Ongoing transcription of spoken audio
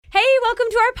welcome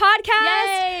to our podcast.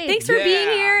 Yay. Thanks for being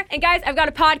here. And guys, I've got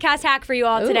a podcast hack for you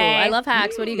all today. I love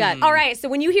hacks. What do you got? All right, so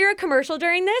when you hear a commercial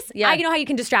during this, I know how you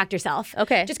can distract yourself.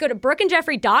 Okay. Just go to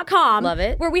BrookeandJeffrey.com. Love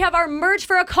it. Where we have our merch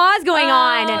for a cause going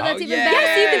on. That's even better.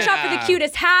 Yeah, so you can shop for the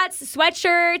cutest hats,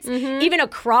 sweatshirts, even a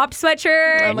cropped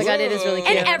sweatshirt. Oh my God, it is really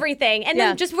cute. And everything. And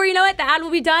then just before you know it, the ad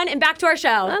will be done and back to our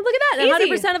show. Look at that.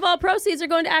 Easy. 100% of all proceeds are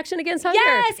going to Action Against Hunger.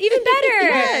 Yes, even better.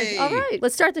 Yes. All right,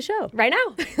 let's start the show. Right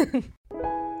now.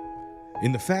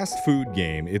 In the fast food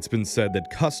game, it's been said that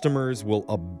customers will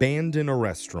abandon a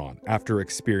restaurant after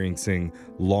experiencing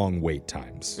long wait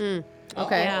times.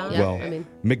 Okay. Yeah. Well,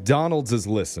 McDonald's is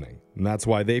listening, and that's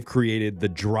why they've created the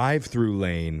drive-through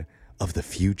lane of the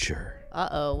future.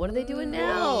 Uh-oh, what are they doing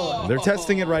now? They're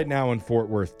testing it right now in Fort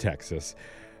Worth, Texas.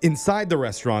 Inside the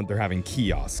restaurant, they're having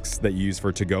kiosks that you use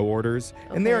for to-go orders,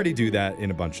 and they already do that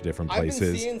in a bunch of different places. I've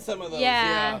been seeing some of those,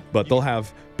 Yeah. But they'll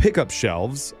have pickup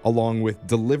shelves along with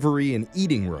delivery and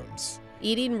eating rooms.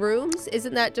 Eating rooms?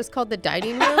 Isn't that just called the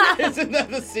dining room? Isn't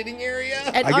that the sitting area?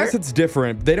 And I guess it's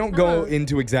different. They don't go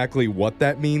into exactly what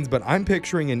that means, but I'm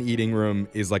picturing an eating room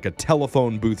is like a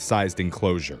telephone booth-sized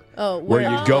enclosure. Where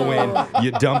you go in,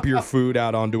 you dump your food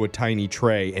out onto a tiny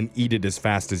tray and eat it as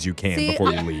fast as you can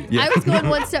before you leave. I was going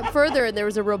one step further, and there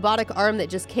was a robotic arm that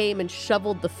just came and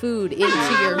shoveled the food into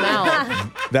your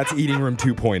mouth. That's eating room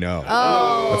 2.0.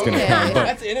 Oh, That's going to come. But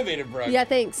That's innovative, bro. yeah,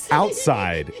 thanks.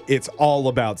 outside, it's all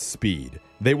about speed.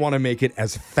 They want to make it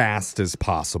as fast as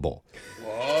possible.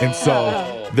 And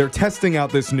so they're testing out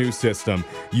this new system.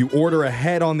 You order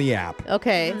ahead on the app.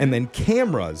 Okay. And then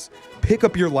cameras pick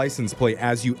up your license plate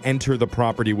as you enter the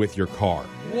property with your car.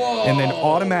 Whoa. And then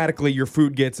automatically your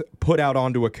food gets put out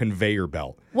onto a conveyor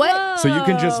belt. What? So you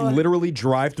can just literally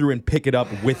drive through and pick it up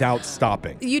without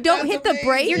stopping. You don't hit the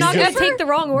brake? You're not You going to just take the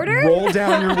wrong order? Roll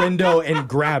down your window and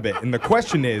grab it. And the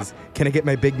question is, can I get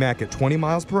my Big Mac at 20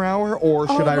 miles per hour or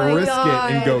should I my risk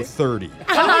God. it and go 30?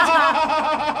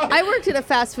 I worked in a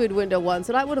fast food window once,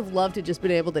 and I would have loved to just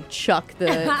been able to chuck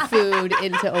the food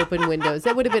into open windows.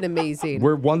 That would have been amazing.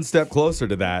 We're one step closer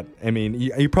to that. I mean,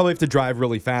 you probably have to drive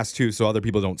really fast too so other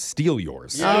people don't steal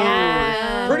yours.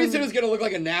 Yeah. Pretty soon it's going to look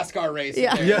like a NASCAR race.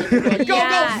 Yeah. Like, go,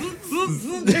 Yeah. go.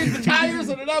 Change the tires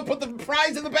and put the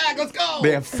fries in the back. Let's go.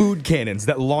 They have food cannons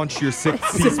that launch your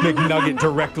 6-piece McNugget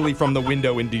directly from the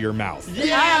window into your mouth.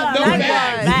 Yeah, no that's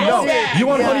bags. good. No No, bags. you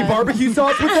want honey barbecue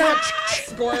sauce with that?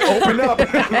 Squirt. Open up.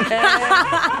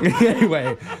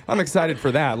 Anyway, I'm excited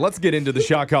for that. Let's get into the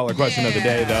shot collar question of the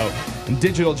day, though.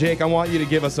 Digital Jake, I want you to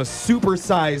give us a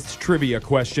supersized trivia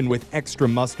question with extra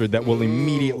mustard that we'll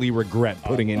immediately regret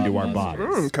putting into our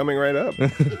bodies. Coming right up.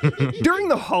 During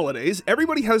the holidays,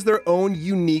 everybody has their own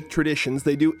unique traditions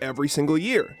they do every single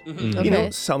year. Okay. You know,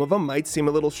 some of them might seem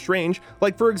a little strange.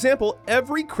 Like, for example,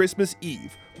 every Christmas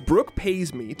Eve, Brooke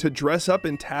pays me to dress up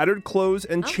in tattered clothes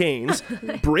and chains,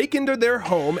 break into their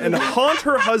home, and haunt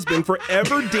her husband for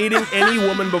ever dating any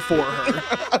woman before her.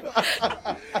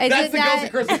 That's the Ghost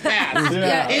of Christmas past.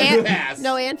 Yeah, In the and, past.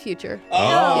 no, and future.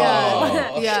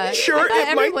 Oh. Yeah. Sure, it might-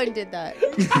 everyone did that.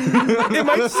 It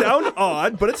might sound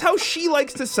odd, but it's how she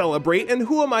likes to celebrate, and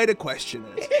who am I to question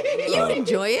it? You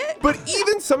enjoy it? But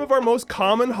even some of our most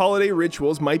common holiday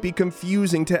rituals might be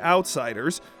confusing to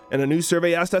outsiders, and a new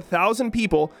survey asked 1,000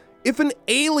 people, if an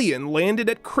alien landed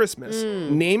at Christmas,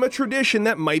 name a tradition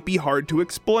that might be hard to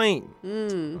explain.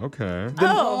 Okay.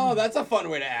 Oh, that's a fun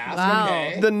way to ask. Wow.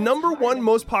 Okay. The number one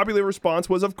most popular response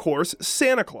was, of course,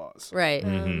 Santa Claus. Right.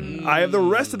 I have the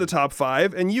rest of the top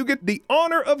 5, and you get the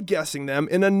honor of guessing them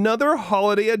in another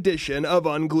holiday edition of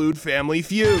Unglued Family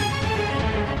Feud.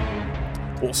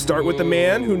 We'll start with the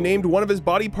man who named one of his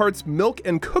body parts Milk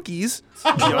and Cookies,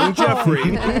 young Jeffrey.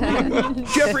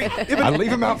 Jeffrey, if I an,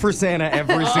 leave him out for Santa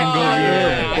every single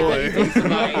year. boy,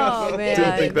 Oh, man.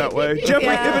 didn't think that way. Jeffrey,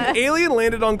 Yeah. if an alien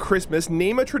landed on Christmas,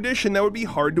 name a tradition that would be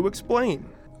hard to explain.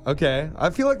 Okay. I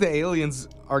feel like the aliens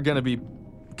are going to be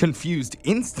confused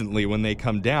instantly when they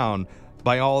come down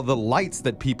by all the lights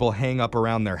that people hang up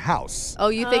around their house. Oh,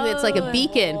 you think it's like a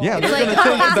beacon? Yeah, it's they're like, going to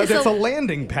think is that this it's a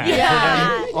landing pad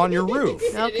for them on your roof.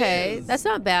 Okay, that's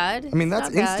not bad. I mean, that's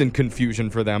Not bad. instant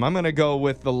confusion for them. I'm going to go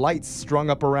with the lights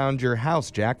strung up around your house,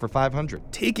 Jack, for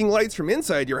 500. Taking lights from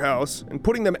inside your house and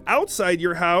putting them outside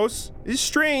your house is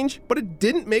strange, but it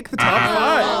didn't make the top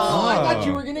 5. Oh, I thought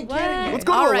you were going to get it. Let's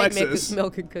go All to right, Alexis.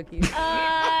 milk and cookies.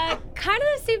 kind of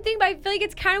the same thing, but I feel like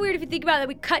it's kind of weird if you think about it, that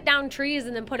we cut down trees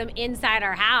and then put them inside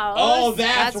our house. Oh,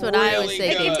 that's what really I was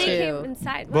thinking, If they too. came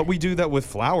inside. But we do that with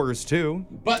flowers too.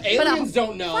 But aliens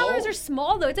don't know. Flowers are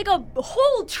small, though. It's like a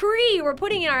whole tree we're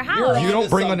putting in our house. You don't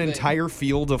bring an something. entire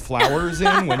field of flowers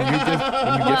in when you gift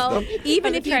them?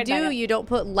 Even I've if you tried do, that. you don't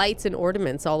put lights and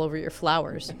ornaments all over your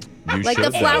flowers. You Like should, the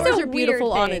though. flowers That's a are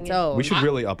beautiful weird on thing. its own. We should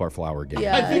really up our flower game.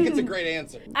 Yeah. I think it's a great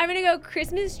answer. I'm going to go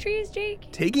Christmas trees,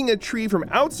 Jake. Taking a tree from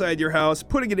outside your house,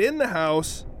 putting it in the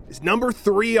house is number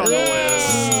 3 on the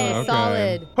list. Okay.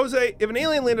 Solid. Jose, if an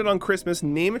alien landed on Christmas,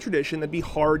 name a tradition that'd be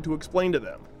hard to explain to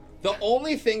them. The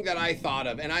only thing that I thought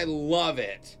of, and I love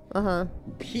it,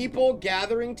 people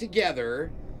gathering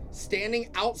together, standing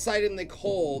outside in the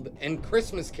cold, and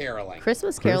Christmas caroling.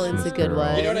 Christmas caroling's a good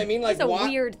one. You know what I mean? Like, That's a why,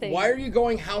 weird thing. Why are you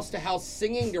going house to house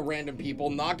singing to random people,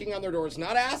 knocking on their doors,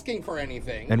 not asking for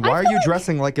anything? And why are you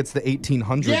dressing like it's the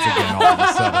 1800s again all of a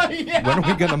sudden? Yeah. When are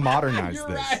we going to modernize You're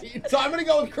this? right. So I'm gonna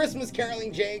go with Christmas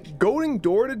caroling, Jake. Going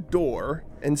door to door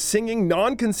and singing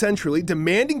non-consensually,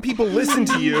 demanding people listen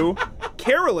to you,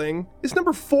 caroling is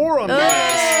number 4 on the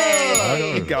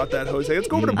list. You got that, Jose. Let's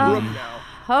go over to Brooke now.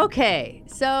 Okay,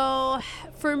 so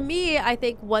for me, I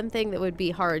think one thing that would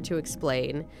be hard to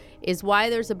explain is why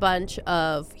there's a bunch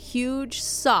of huge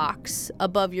socks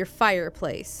above your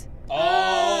fireplace.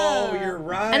 Oh, you're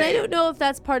right. And I don't know if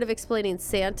that's part of explaining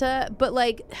Santa, but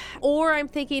or I'm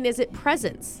thinking, is it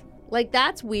presents? Like,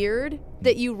 that's weird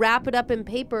that you wrap it up in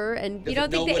paper and You don't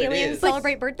know think the what it aliens is.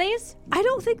 celebrate birthdays? I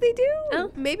don't think they do.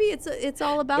 Oh. Maybe it's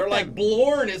all about They're them. like,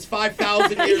 Blorn is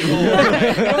 5,000 years old. You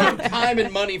don't have time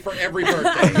and money for every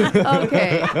birthday.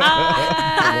 Okay.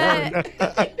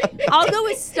 I'll go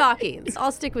with stockings.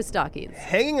 I'll stick with stockings.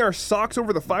 Hanging our socks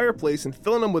over the fireplace and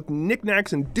filling them with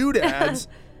knickknacks and doodads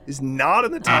is not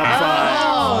in the top 5.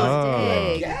 Oh,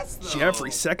 dang. Yes, though. Jeffrey,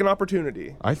 second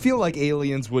opportunity. I feel like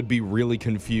aliens would be really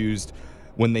confused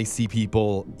when they see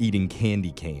people eating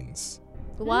candy canes.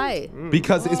 Why?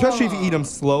 Because, especially if you eat them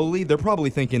slowly, they're probably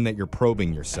thinking that you're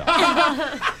probing yourself.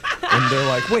 And they're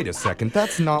like, wait a second,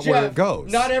 that's not where it Jeff,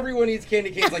 goes. Not everyone eats candy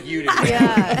canes like you do.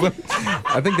 Yeah.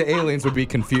 I think the aliens would be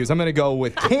confused. I'm going to go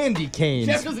with candy canes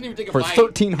Jeff doesn't even take a for bite.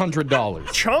 $1,300.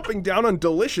 Chomping down on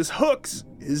delicious hooks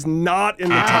is not in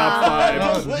the top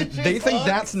 5. They think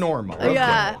that's normal.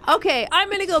 Yeah. Okay, I'm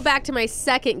going to go back to my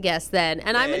second guess then.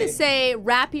 And I'm going to say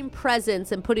wrapping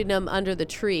presents and putting them under the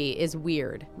tree is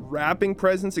weird. Wrapping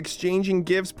presents, exchanging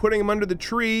gifts, putting them under the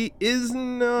tree is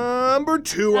number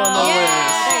 2 on the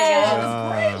list. That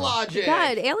was great logic.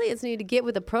 God, aliens need to get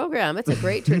with the program. It's a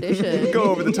great tradition. Go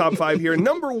over the top 5 here.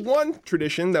 Number 1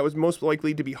 tradition that was most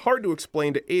likely to be hard to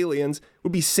explain to aliens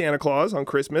would be Santa Claus on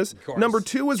Christmas. course. Number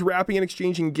 2 was wrapping and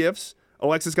exchanging gifts.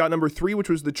 Alexis got number 3, which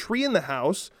was the tree in the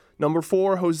house. Number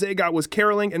 4, Jose got was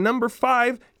caroling. And number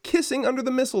 5, kissing under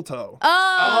the mistletoe.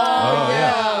 Oh,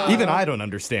 yeah. Even I don't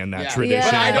understand that Yeah. tradition.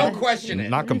 But I don't question it.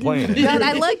 Not complaining. God,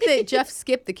 I like that Jeff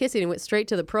skipped the kissing and went straight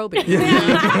to the probing.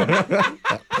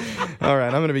 All right,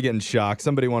 I'm going to be getting shocked.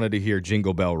 Somebody wanted to hear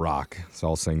Jingle Bell Rock, so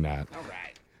I'll sing that. All right.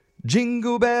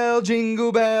 Jingle bell,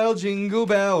 jingle bell, jingle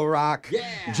bell rock.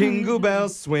 Yeah. Jingle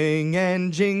bells swing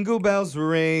and jingle bells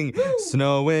ring.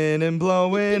 Snowing and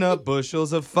blowing up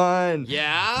bushels of fun.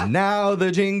 Yeah? Now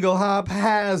the jingle hop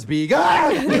has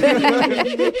begun.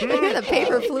 The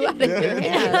paper flew out of your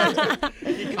hand.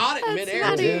 You caught it in midair,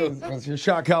 funny. too. That's your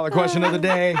shock collar question of the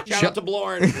day. Shout out to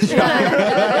Blorn.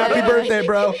 Happy birthday,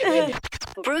 bro.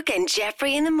 Brooke and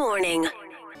Jeffrey in the morning.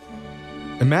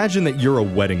 Imagine that you're a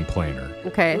wedding planner.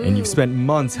 Okay. And you've spent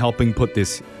months helping put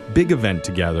this big event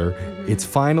together. It's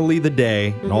finally the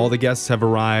day, and all the guests have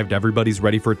arrived. Everybody's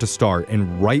ready for it to start.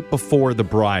 And right before the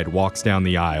bride walks down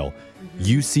the aisle,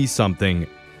 you see something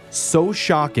so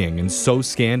shocking and so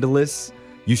scandalous,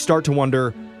 you start to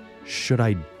wonder, should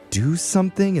I do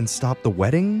something and stop the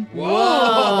wedding?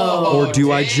 Whoa. Or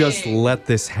do I dang. just let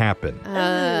this happen?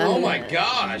 Oh, my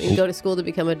gosh. You go to school to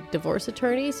become a divorce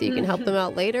attorney so you can help them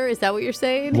out later? Is that what you're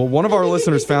saying? Well, one of our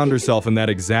listeners found herself in that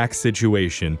exact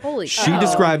situation. Holy She cow.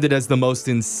 described it as the most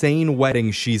insane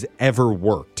wedding she's ever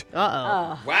worked.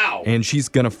 Uh-oh. Wow. And she's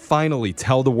going to finally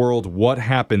tell the world what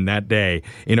happened that day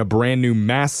in a brand new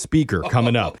mass speaker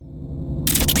coming up.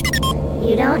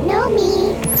 You don't know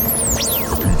me.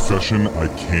 Confession I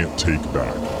can't take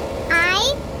back.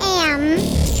 I am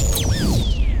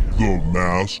The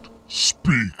Masked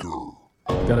Speaker.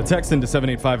 Got a text into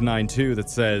 78592 that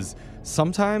says,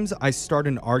 sometimes I start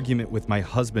an argument with my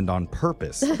husband on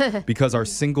purpose because our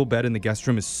single bed in the guest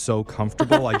room is so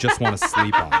comfortable, I just want to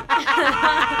sleep on it.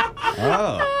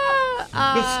 Oh.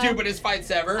 The stupidest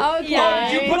fights ever. Okay. Oh,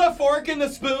 did you put a fork in the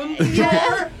spoon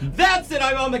drawer? That's it.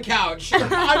 I'm on the couch.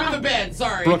 I'm in the bed.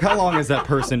 Sorry. Brooke, how long has that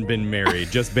person been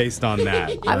married, just based on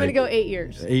that? I'm going to go 8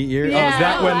 years. 8 years? Yeah. Oh, is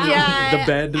that when Yeah, the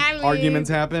bed I mean- arguments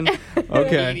happen?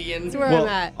 Okay. Comedian. That's where Well, I'm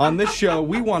at. on this show,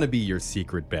 we want to be your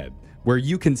secret bed, where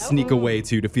you can sneak away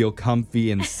to feel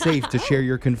comfy and safe to share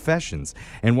your confessions.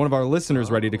 And one of our listeners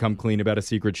ready to come clean about a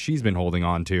secret she's been holding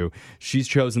on to. She's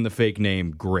chosen the fake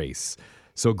name Grace.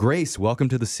 So Grace, welcome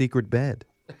to the secret bed.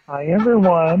 Hi,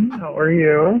 everyone. How are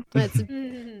you? It's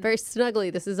very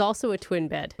snuggly. This is also a twin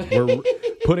bed. We're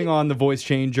putting on the voice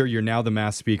changer. You're now the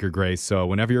masked speaker, Grace. So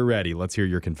whenever you're ready, let's hear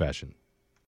your confession.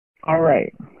 All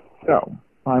right. So,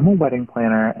 I'm a wedding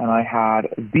planner, and I had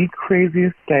the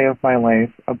craziest day of my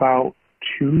life about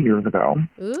 2 years ago.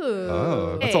 Ooh.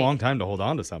 Oh, that's a long time to hold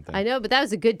on to something. I know, but that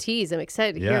was a good tease. I'm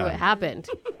excited to hear Yeah. what happened.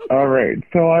 All right.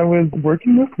 So, I was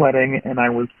working this wedding, and I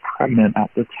was pregnant at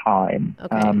the time.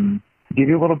 Okay. To give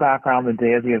you a little background, the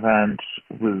day of the event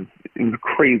was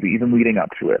crazy, even leading up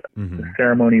to it. Mhm. The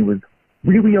ceremony was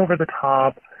really over the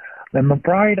top. Then the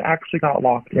bride actually got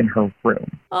locked in her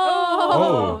room.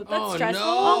 Oh. That's stressful.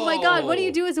 Oh my God. What do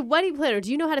you do as a wedding planner?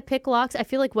 Do you know how to pick locks? I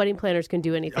feel like wedding planners can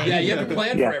do anything. Yeah, you have to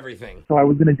plan Yeah. for everything. So I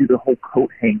was going to do the whole coat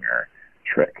hanger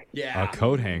trick. Yeah. A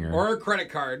coat hanger. Or a credit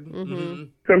card. Mm-hmm.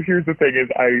 So here's the thing is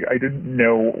I didn't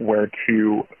know where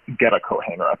to get a coat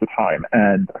hanger at the time.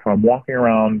 And so I'm walking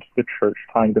around the church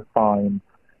trying to find,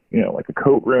 like a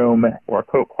coat room or a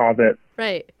coat closet.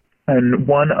 Right. And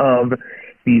one of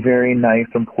the very nice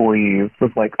employees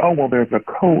was like, oh, well, there's a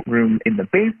coat room in the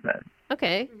basement.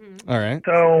 Okay. All right.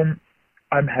 So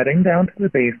I'm heading down to the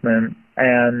basement,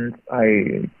 and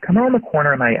I come around the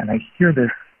corner, and I hear this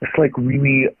like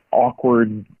really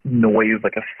awkward noise,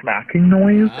 like a smacking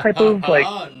noise type of like.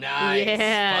 Oh, nice.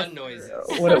 Yeah. Fun noises.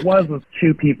 What it was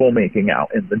two people making out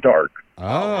in the dark.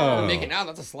 Oh. Making out,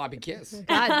 that's a sloppy kiss.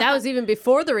 God, that was even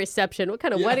before the reception. What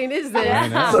kind of wedding is this? I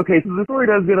know. Okay, so the story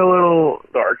does get a little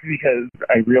dark because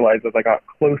I realized as I got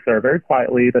closer very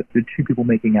quietly that the two people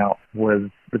making out was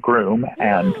the groom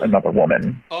and another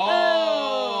woman.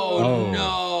 Oh,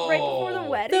 no. Right before the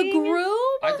wedding? The groom?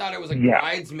 I thought it was a Yeah.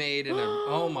 bridesmaid and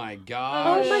oh my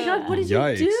gosh. Oh my God, what did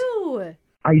Yikes. you do?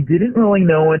 I didn't really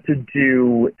know what to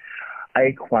do.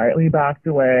 I quietly backed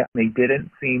away. They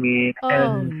didn't see me. Oh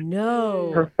And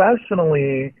no.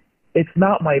 professionally, it's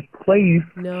not my place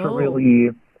to No. really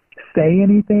say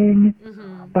anything,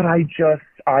 Mm-hmm. but I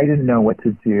didn't know what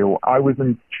to do. I was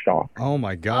in shock. Oh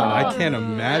my God. I can't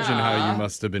imagine how you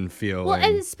must have been feeling. Well,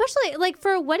 and especially like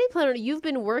for a wedding planner, you've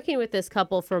been working with this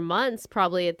couple for months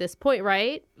probably at this point,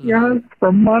 right? Yes,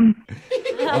 for months.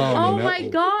 Oh, no. my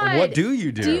God. What do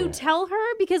you do? Do you tell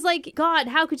her? Because like, God,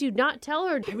 how could you not tell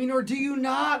her? I mean, or do you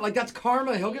not? Like, that's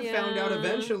karma. He'll get found out Yeah.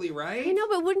 eventually, right? I know,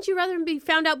 but wouldn't you rather be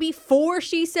found out before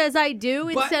she says I do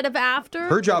instead of after?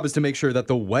 Her job is to make sure that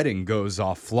the wedding goes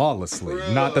off flawlessly,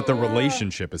 not that the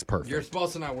relationship is perfect. You're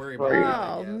supposed to not worry about Right. that,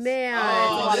 I Oh guess. man.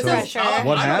 Oh, this So is tough.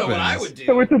 what I don't know what I happens? would do.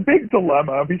 So it's a big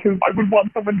dilemma because I would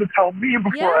want someone to tell me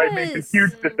before I make a Yes.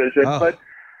 huge decision. Oh. But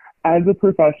as a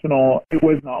professional, it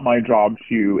was not my job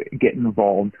to get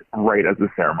involved right as the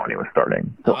ceremony was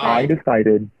starting. So I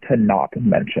decided to not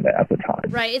mention it at the time.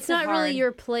 Right, it's not really hard.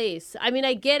 your place. I mean,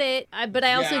 I get it, but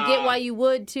I also Yeah. get why you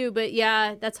would too. But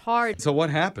yeah, that's hard. So what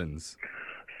happens?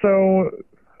 So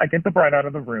I get the bride out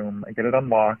of the room, I get it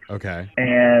unlocked, Okay.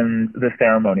 and the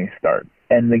ceremony starts.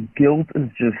 And the guilt is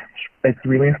it's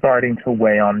really starting to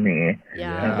weigh on me.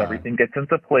 Yeah. As everything gets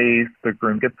into place, the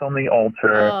groom gets on the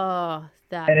altar. Oh,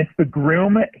 that. And it's the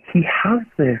groom. He has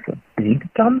this big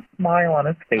dumb smile on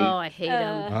his face. Oh, I hate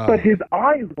him. Oh. But his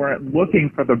eyes weren't looking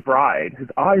for the bride. His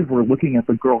eyes were looking at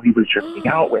the girl he was jerking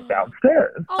out with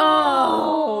downstairs.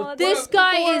 Oh, this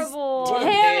guy horrible. is What a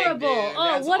pig, terrible. dude.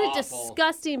 Oh, That's what a awful.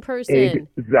 disgusting person.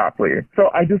 Exactly. So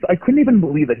I couldn't even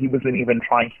believe that he wasn't even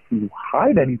trying to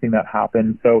hide anything that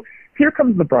happened. So here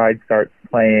comes the bride starts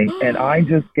playing, and I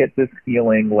just get this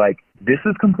feeling like this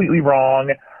is completely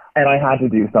wrong. And I had to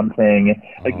do something.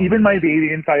 Like, even my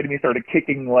baby inside of me started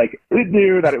kicking, like, it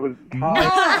knew that it was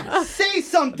time. Say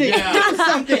something. Yeah. Do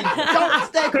something. Don't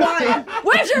stay quiet.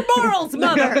 Where's your morals,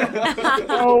 mother?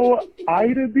 So I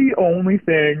did the only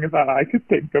thing that I could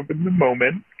think of in the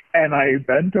moment. And I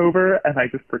bent over and I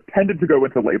just pretended to go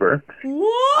into labor.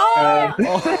 What? And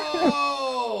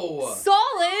Oh!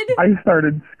 Solid. I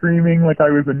started screaming like I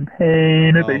was in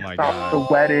pain. Oh They my stopped God.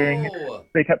 the wedding. Oh.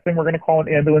 They kept saying we're going to call an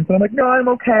ambulance. And I'm like, no, I'm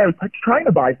okay. I was like trying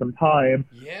to buy some time.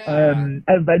 Yeah.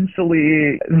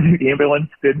 Eventually, the ambulance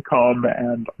did come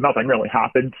and nothing really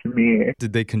happened to me.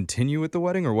 Did they continue with the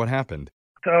wedding or what happened?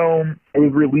 So I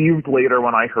was relieved later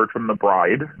when I heard from the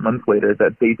bride, months later,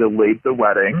 that they delayed the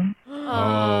wedding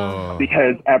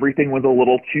because everything was a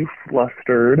little too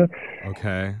flustered.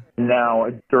 Okay. Now,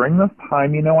 during this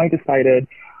time, I decided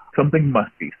something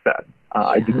must be said.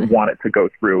 I didn't want it to go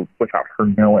through without her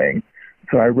knowing.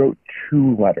 So I wrote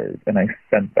 2 letters, and I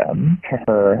sent them to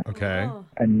her. Okay.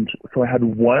 And so I had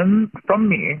one from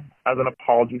me as an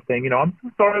apology saying, I'm so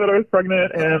sorry that I was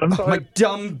pregnant, and I'm sorry. My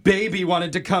dumb baby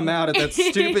wanted to come out at that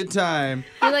stupid time.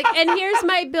 You're like, and here's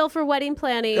my bill for wedding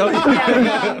planning. Yes,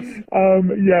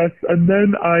 and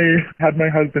then I had my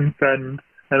husband send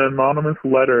an anonymous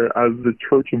letter as the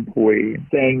church employee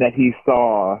saying that he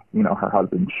saw, her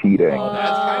husband cheating. Oh,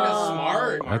 that's kind of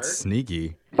smart, Mark. That's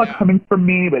sneaky. It's not coming from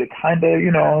me, but it kind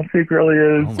of, secretly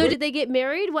is. So did they get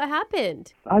married? What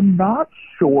happened? I'm not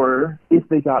sure if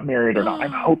they got married or not.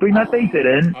 I'm hoping that they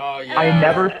didn't. Oh, yeah. I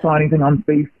never saw anything on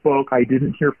Facebook. I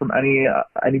didn't hear from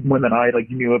anyone that I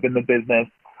knew of in the business.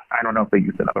 I don't know if they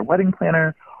used another wedding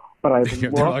planner. But They're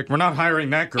like, we're not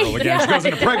hiring that girl again. She goes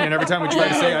into pregnant every time we try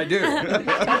to say I do.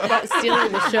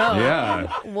 Stealing the show. Yeah.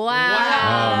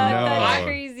 Wow. Oh, no. That's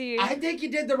crazy. I think you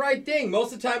did the right thing.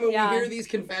 Most of the time when we hear these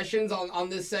confessions on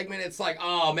this segment, it's like,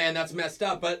 oh, man, that's messed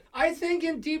up. But I think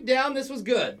in deep down, this was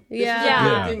good. Yeah. This was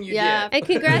a good thing you did. And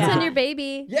congrats on your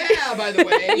baby. Yeah, by the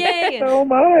way. Yay. So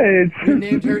much. You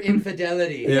named her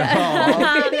Infidelity. Yeah.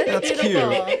 Aw, that's cute.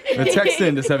 But text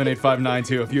in to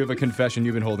 78592 if you have a confession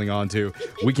you've been holding on to.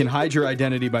 We can hide your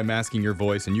identity by masking your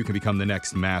voice, and you can become the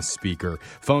next mass speaker.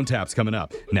 Phone taps coming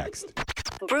up next.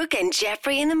 Brooke and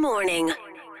Jeffrey in the morning.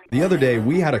 The other day,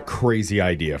 we had a crazy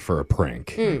idea for a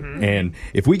prank. And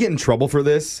if we get in trouble for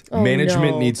this,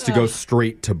 management needs to go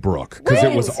straight to Brooke because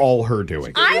it was all her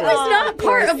doing. I was not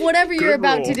part of whatever you're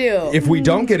about to do. If we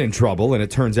don't get in trouble and it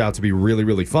turns out to be really,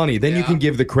 really funny, then you can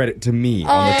give the credit to me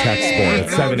on the text board at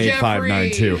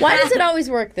 78592. Why does it always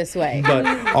work this way? But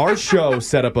our show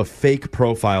set up a fake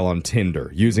profile on Tinder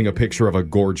using a picture of a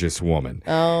gorgeous woman.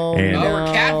 And we're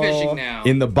catfishing now.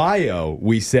 in the bio,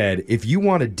 we said, if you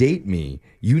want to date me,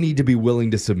 you need to be willing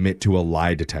to submit to a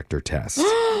lie detector test.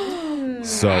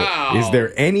 So, is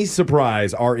there any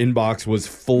surprise our inbox was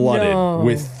flooded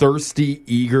with thirsty,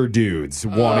 eager dudes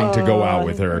wanting to go out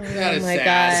with her? That is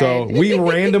sad. So, we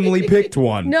randomly picked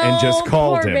one and just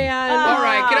called him. All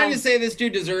right, can I just say this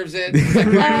dude deserves it? Like,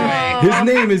 right away. His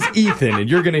name is Ethan, and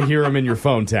you're going to hear him in your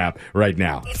phone tap right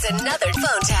now. It's another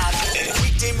phone tap.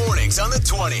 Weekday mornings on the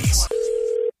 20s.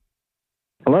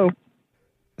 Hello.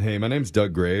 Hey, my name's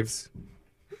Doug Graves.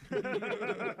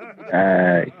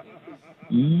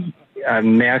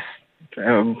 May I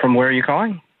from where are you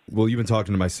calling? Well, you've been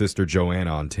talking to my sister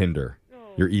Joanna on Tinder.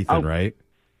 You're Ethan, right?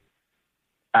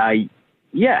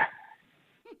 Yeah.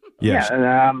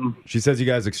 Yeah. She says you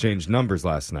guys exchanged numbers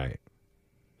last night.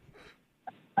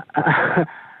 Yeah.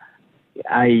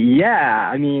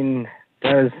 I mean,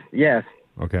 yes.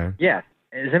 Okay. Yes.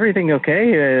 Is everything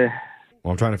okay?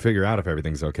 Well, I'm trying to figure out if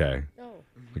everything's okay.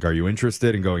 Like, are you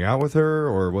interested in going out with her,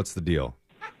 or what's the deal?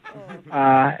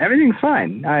 Everything's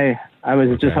fine. I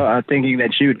was just thinking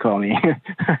that she would call me.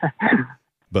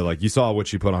 But, like, you saw what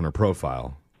she put on her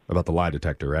profile about the lie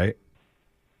detector, right?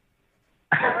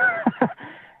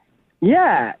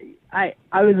 Yeah. I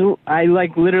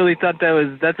literally thought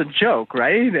that's a joke,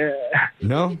 right?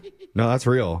 No, that's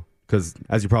real. Because,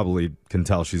 as you probably can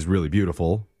tell, she's really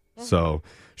beautiful. So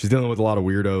she's dealing with a lot of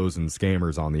weirdos and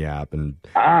scammers on the app, and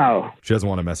she doesn't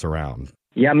want to mess around.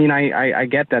 Yeah, I mean, I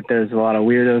get that there's a lot of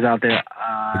weirdos out there.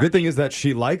 The good thing is that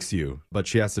she likes you, but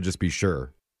she has to just be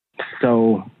sure.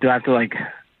 So do I have to,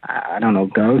 I don't know,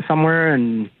 go somewhere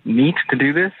and meet to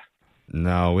do this?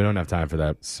 No, we don't have time for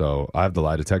that. So I have the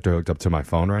lie detector hooked up to my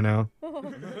phone right now.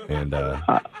 And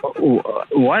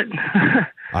what?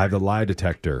 I have the lie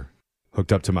detector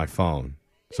hooked up to my phone,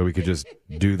 so we could just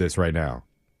do this right now.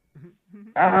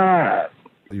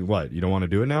 What? You don't want to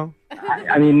do it now?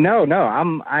 I mean, no.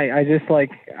 I just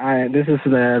this is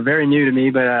very new to me,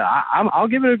 but I'll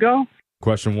give it a go.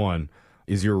 Question 1: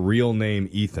 is your real name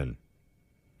Ethan?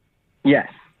 Yes.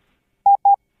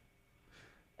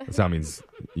 That means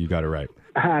you got it right.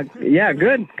 Yeah,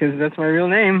 good, because that's my real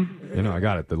name. I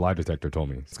got it. The lie detector told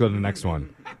me. Let's go to the next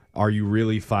one. Are you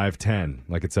really 5'10",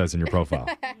 like it says in your profile?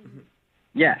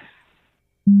 Yes.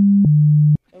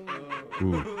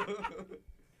 Ooh.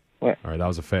 What? All right, that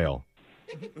was a fail.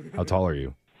 How tall are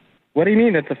you? What do you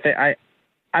mean that's a fail?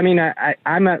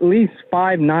 I'm at least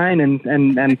 5'9" and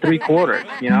 3/4.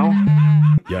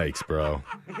 Yikes, bro.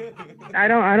 I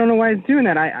don't know why it's doing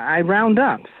that. I round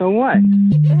up. So what?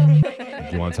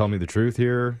 Do you want to tell me the truth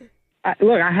here?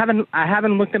 Look, I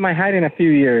haven't looked at my height in a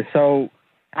few years. So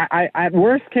at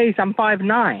worst case, I'm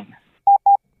 5'9".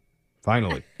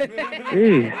 Finally.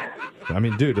 Jeez. I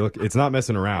mean, dude, look, it's not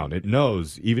messing around. It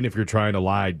knows, even if you're trying to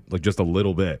lie like just a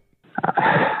little bit.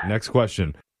 Next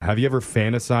question. Have you ever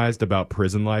fantasized about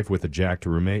prison life with a jacked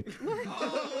roommate?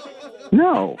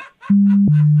 No.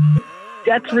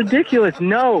 That's ridiculous.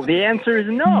 No. The answer is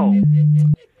no.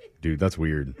 Dude, that's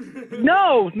weird.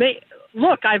 No.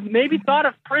 Look, I've maybe thought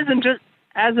of prison just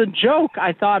as a joke.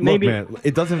 I thought maybe. Look, man,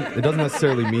 it doesn't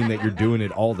necessarily mean that you're doing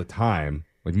it all the time.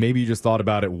 Like maybe you just thought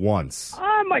about it once.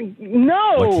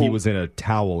 No. Like he was in a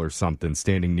towel or something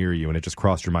standing near you and it just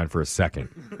crossed your mind for a second.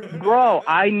 Bro,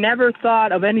 I never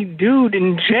thought of any dude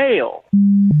in jail.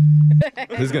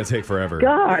 This is going to take forever.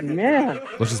 God, man.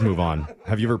 Let's just move on.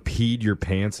 Have you ever peed your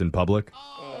pants in public?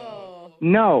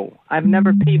 No, I've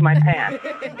never peed my pants.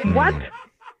 What?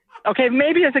 Okay,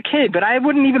 maybe as a kid, but I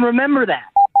wouldn't even remember that.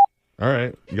 All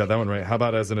right, you got that one right. How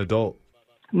about as an adult?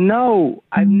 No,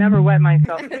 I've never wet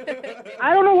myself.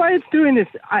 I don't know why it's doing this.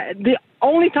 The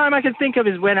only time I can think of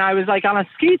is when I was like on a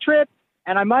ski trip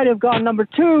and I might have gone number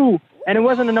 2 and it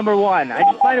wasn't a number 1. I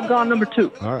just might have gone number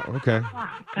 2. All right, okay.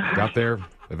 Got there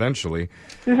eventually.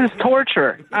 This is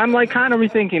torture. I'm like kind of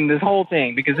rethinking this whole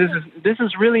thing because this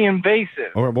is really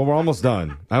invasive. All right, well, we're almost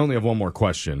done. I only have one more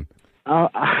question.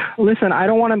 Listen, I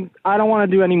don't want to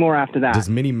do any more after that. Does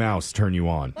Minnie Mouse turn you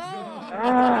on?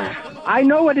 I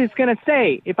know what it's going to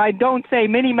say if I don't say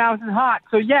Minnie Mouse is hot.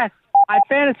 So, yes, I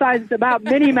fantasized about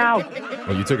Minnie Mouse.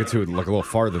 Well, you took it to like a little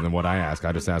farther than what I asked.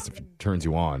 I just asked if it turns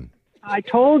you on. I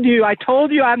told you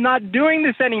I'm not doing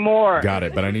this anymore. Got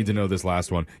it, but I need to know this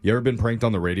last one. You ever been pranked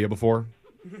on the radio before?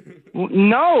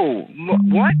 No.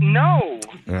 What? No.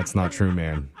 That's not true,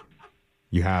 man.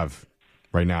 You have.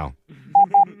 Right now.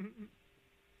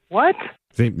 What?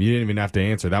 You didn't even have to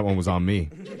answer. That one was on me.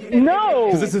 No.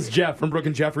 Because this is Jeff from Brooke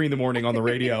and Jeffrey in the morning on the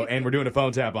radio, and we're doing a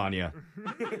phone tap on you.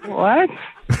 What?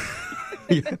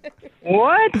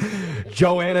 What?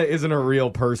 Joanna isn't a real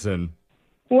person.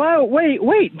 Whoa,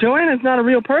 wait. Joanna's not a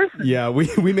real person. Yeah,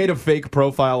 we made a fake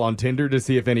profile on Tinder to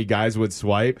see if any guys would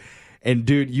swipe. And,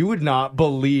 dude, you would not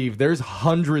believe there's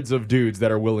hundreds of dudes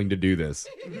that are willing to do this.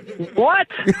 What?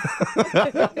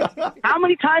 How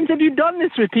many times have you done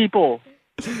this with people?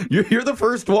 You're the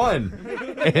first one.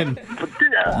 And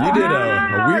you did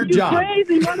a weird job.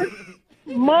 Crazy,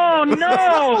 Mom,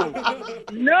 no.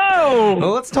 No.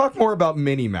 Well, let's talk more about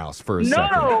Minnie Mouse for a second.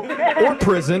 No. Or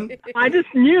prison. I just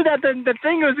knew that the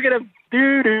thing was going to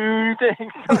do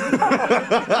thing.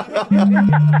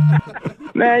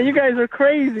 Man, you guys are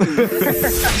crazy.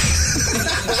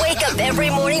 Wake up every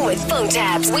morning with phone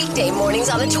taps. Weekday mornings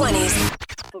on the 20s.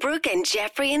 Brooke and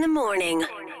Jeffrey in the morning.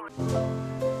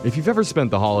 If you've ever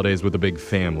spent the holidays with a big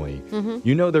family,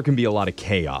 you know there can be a lot of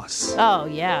chaos. Oh,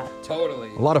 yeah. Totally.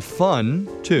 A lot of fun,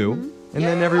 too. And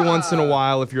then every once in a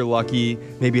while, if you're lucky,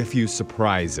 maybe a few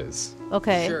surprises.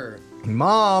 Okay. Sure.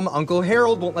 Mom, Uncle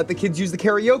Harold won't let the kids use the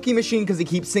karaoke machine because he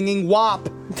keeps singing WAP.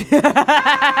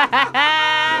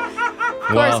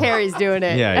 Of course Harry's doing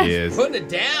it. Yeah, he is. Putting it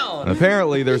down.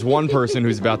 Apparently, there's one person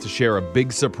who's about to share a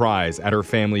big surprise at her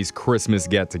family's Christmas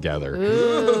get-together.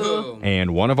 Ooh.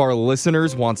 And one of our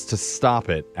listeners wants to stop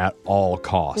it at all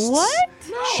costs. What?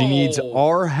 She needs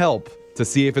our help to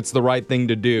see if it's the right thing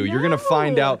to do. You're going to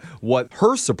find out what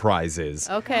her surprise is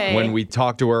when we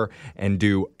talk to her and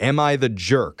do Am I the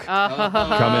Jerk? Coming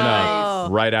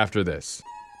up right after this.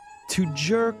 To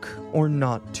jerk or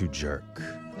not to jerk?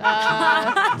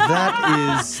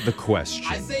 That is the question.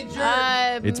 I say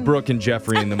jerk. It's Brooke and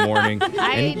Jeffrey in the morning.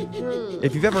 And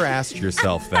if you've ever asked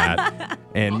yourself that,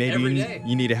 and maybe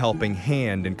you need a helping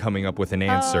hand in coming up with an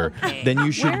answer, then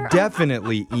you should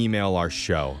definitely email our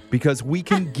show because we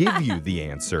can give you the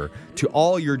answer to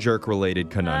all your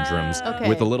jerk-related conundrums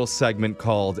with a little segment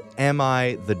called Am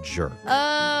I the Jerk?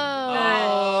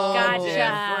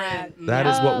 Gotcha. That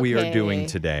is what we are doing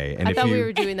today. And I thought we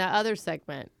were doing that other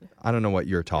segment. I don't know what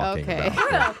you're talking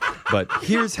about. But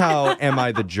here's how Am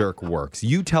I the Jerk works.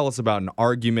 You tell us about an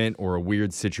argument or a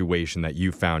weird situation that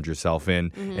you found yourself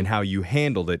in and how you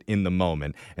handled it in the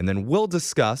moment. And then we'll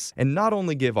discuss and not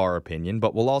only give our opinion,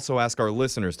 but we'll also ask our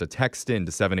listeners to text in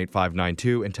to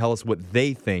 78592 and tell us what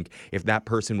they think, if that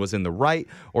person was in the right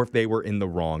or if they were in the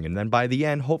wrong. And then by the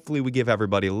end, hopefully we give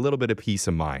everybody a little bit of peace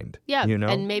of mind. Yeah, you know?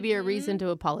 And maybe a reason to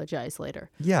apologize later.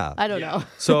 Yeah. I don't know.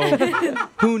 So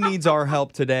who needs our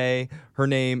help today? Her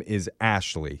name is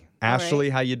Ashley. Ashley,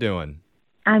 how you doing?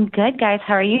 I'm good, guys.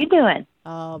 How are you doing?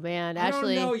 Oh man, I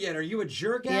Ashley. don't know yet. Are you a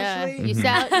jerk, Yeah, Ashley? you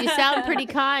sound pretty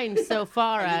kind so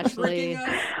far, Ashley.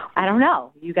 I don't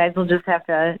know. You guys will just have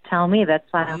to tell me. That's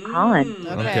why I'm calling.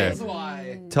 Okay. That's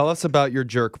why. Tell us about your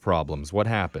jerk problems. What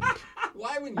happened?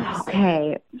 Why would you say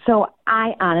Okay, so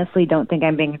I honestly don't think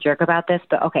I'm being a jerk about this,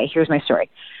 but okay, here's my story.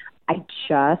 I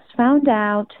just found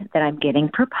out that I'm getting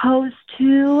proposed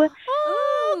to.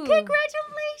 Oh, congratulations.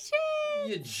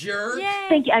 You jerk. Yay.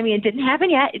 Thank you. I mean, it didn't happen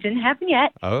yet.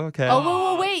 Okay.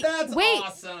 Oh, wait. That's wait.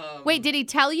 awesome. Wait, did he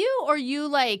tell you or you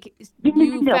like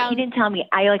No, found... he didn't tell me.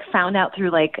 I found out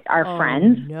through our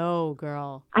friends. No,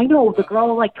 girl. I know the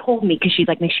girl told me because she's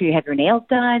like, make sure you have your nails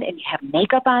done and you have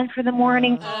makeup on for the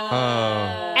morning.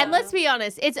 And let's be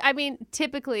honest,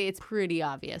 typically it's pretty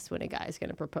obvious when a guy's going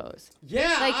to propose.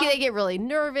 Yeah. They get really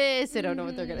nervous. They don't know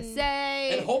what they're going to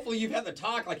say. And hopefully you've had the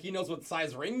talk, he knows what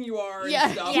size ring you are and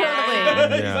Yeah, stuff. totally.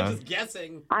 Right? He's Yeah. not just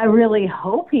guessing. I really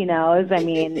hope he knows. I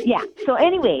mean, yeah. So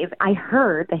anyways, I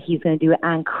heard that he's going to do it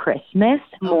on Christmas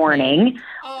morning.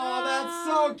 Oh, that's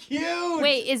so cute.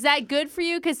 Wait, is that good for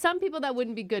you? Because some people that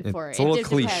wouldn't be good for it. It's a little It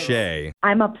just depends. cliche.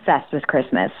 I'm obsessed with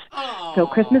Christmas. So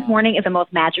Christmas morning is the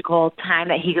most magical time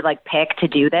that he could pick to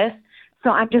do this. So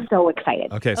I'm just so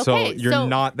excited. Okay, so Okay, you're so-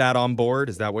 not that on board?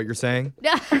 Is that what you're saying?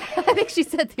 I think she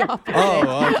said the opposite.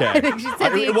 Oh, okay. I think she said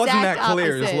the It wasn't that exact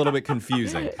clear. It was a opposite. little bit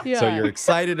confusing. So Yeah. you're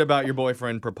excited about your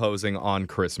boyfriend proposing on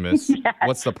Christmas. Yes.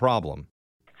 What's the problem?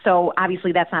 So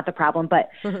obviously that's not the problem, but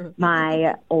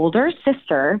my older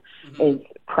sister is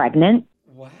pregnant.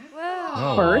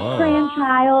 Oh, First wow.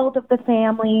 grandchild of the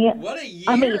family. What a year.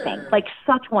 Amazing.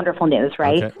 Such wonderful news,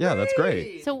 right? Okay. Yeah, that's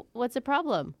great. So what's the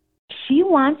problem? She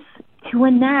wants to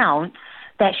announce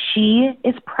that she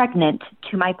is pregnant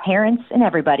to my parents and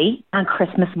everybody on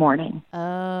Christmas morning.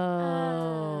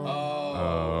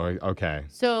 Oh, okay.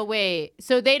 So wait,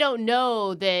 so they don't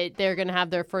know that they're going to have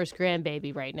their first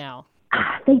grandbaby right now.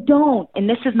 They don't. And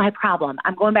this is my problem.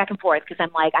 I'm going back and forth because I'm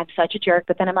I'm such a jerk.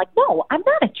 But then I'm no, I'm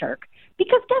not a jerk.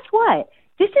 Because guess what?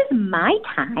 This is my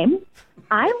time.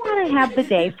 I want to have the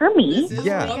day for me. This is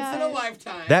Yeah. once in a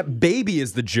lifetime. That baby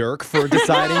is the jerk for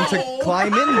deciding to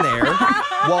climb in there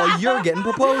while you're getting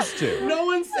proposed to. No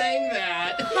one's saying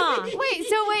that. Wait,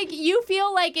 so you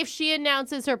feel like if she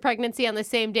announces her pregnancy on the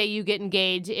same day you get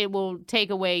engaged, it will take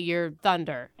away your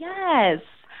thunder? Yes.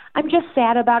 I'm just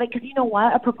sad about it because you know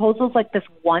what? A proposal is this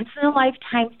once in a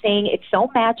lifetime thing. It's so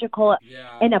magical.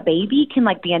 And a baby can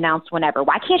be announced whenever.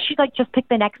 Why can't she just pick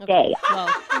the next day? Well,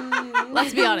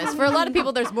 let's be honest. For a lot of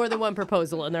people, there's more than one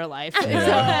proposal in their life.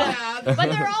 Yeah. So, but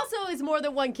there also is more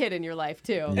than one kid in your life,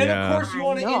 too. And of course you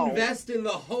want to invest in the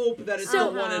hope that it's the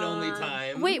one and only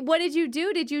time. Wait, what did you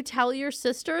do? Did you tell your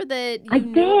sister that you I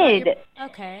knew did.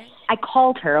 Okay. I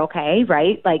called her, okay,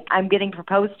 right? I'm getting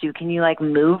proposed to. Can you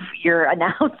move your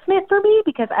announcement for me?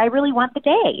 Because I really want the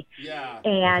day. Yeah.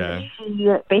 And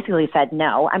she basically said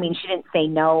no. I mean, she didn't say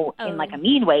no in a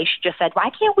mean way. She just said, why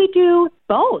can't we do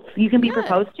both? You can be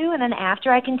proposed to, and then after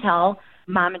I can tell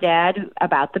Mom and Dad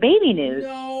about the baby news.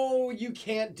 No, you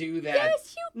can't do that.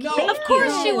 Yes, you No, can. Of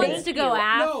course she you. wants to go No,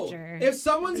 after. if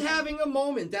someone's having a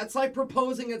moment, that's like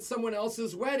proposing at someone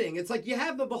else's wedding. It's you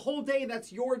have the whole day.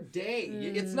 That's your day.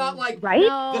 It's not Right?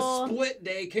 the split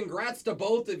day. Congrats to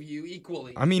both of you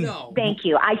equally. I mean, no. Thank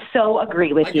you. I so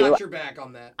agree with I you. got your back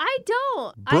on that. I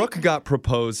don't. Brooke got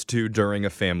proposed to during a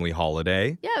family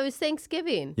holiday. Yeah, it was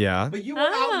Thanksgiving. Yeah. But you were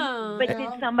out. But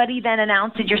did somebody then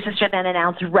announce, did your sister then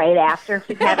announce right after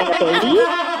she's having a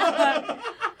baby?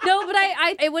 No, but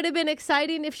it would have been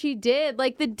exciting if she did.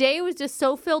 The day was just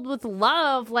so filled with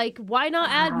love. Why not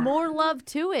add more love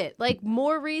to it?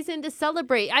 More reason to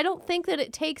celebrate. I don't think that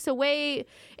it takes away.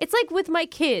 It's with my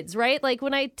kids, right?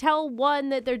 When I tell one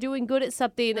that they're doing good at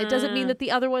something, it doesn't mean that the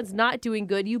other one's not doing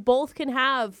good. You both can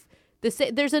have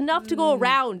there's enough to go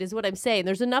around, is what I'm saying.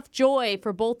 There's enough joy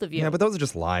for both of you. Yeah, but those are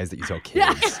just lies that you tell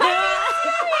kids.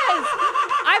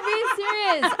 I'm being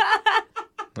serious.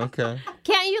 Okay.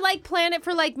 Can't you plan it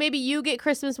for maybe you get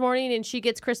Christmas morning and she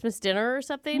gets Christmas dinner or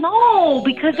something? No,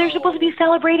 because they're supposed to be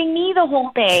celebrating me the whole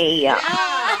day.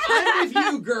 I'm with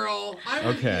you, girl. I'm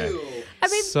Okay. with you. I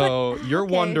mean, So you're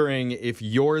wondering if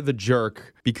you're the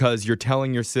jerk because you're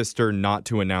telling your sister not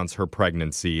to announce her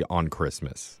pregnancy on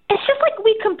Christmas. It's just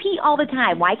we compete all the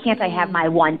time. Why can't I have my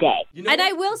one day? And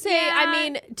I will say, I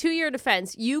mean, to your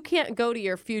defense, you can't go to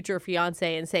your future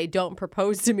fiance and say, don't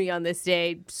propose to me on this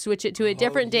day, switch it to a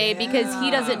different day because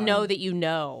he doesn't know that you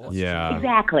know. Yeah.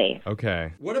 Exactly.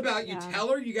 Okay. What about you tell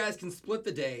her you guys can split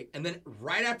the day, and then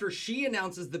right after she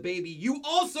announces the baby, you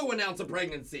also announce a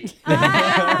pregnancy.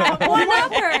 One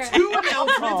number. 2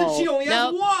 announcements, and she only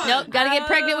has 1. Nope, gotta get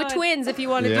pregnant with twins if you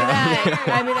want to do Yeah. that.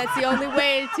 I mean, that's the only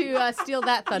way to steal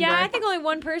that thunder. Yeah, I think only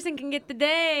one person person can get the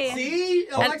day. See?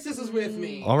 Alexis is with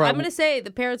me. All right. I'm going to say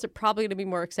the parents are probably going to be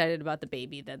more excited about the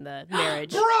baby than the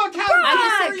marriage. Brooke,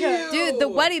 how dare you? Dude, the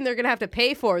wedding they're going to have to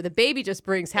pay for. The baby just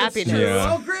brings happiness.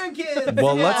 Yeah. Oh, grandkids.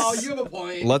 Well, you have a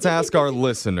point. let's ask our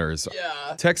listeners.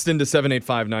 Text into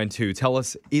 78592. Tell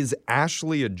us, is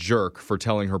Ashley a jerk for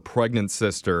telling her pregnant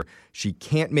sister she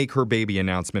can't make her baby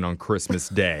announcement on Christmas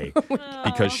Day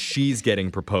because she's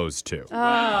getting proposed to?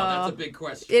 Wow, that's a big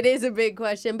question. It is a big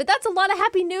question, but that's a lot of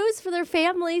happy news for their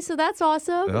family, so that's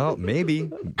awesome. Well, maybe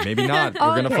not.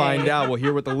 We're going to find out. We'll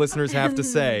hear what the listeners have to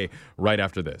say right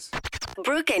after this.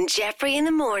 Brooke and Jeffrey in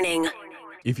the morning.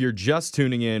 If you're just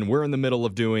tuning in, we're in the middle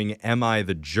of doing Am I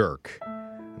the Jerk?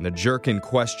 And the jerk in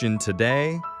question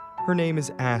today, her name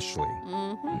is Ashley.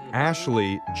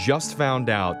 Ashley just found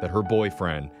out that her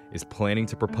boyfriend is planning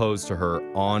to propose to her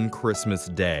on Christmas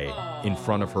Day in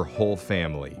front of her whole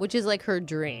family. Which is like her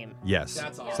dream. Yes,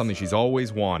 That's awesome. something she's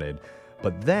always wanted.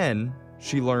 But then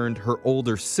she learned her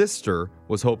older sister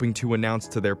was hoping to announce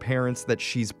to their parents that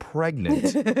she's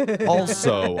pregnant,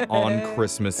 also on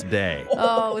Christmas Day.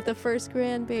 Oh, with the first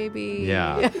grandbaby.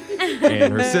 Yeah.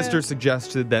 And her sister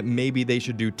suggested that maybe they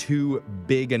should do 2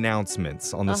 big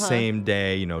announcements on the same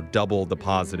day, double the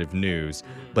positive news.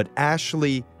 But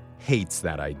Ashley hates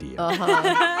that idea.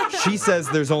 She says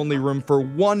there's only room for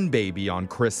 1 baby on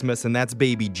Christmas, and that's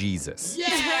baby Jesus. Yeah!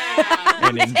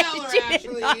 And Tell her,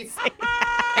 Ashley.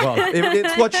 Well,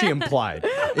 it's what she implied.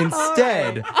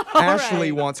 Instead,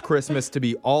 Ashley wants Christmas to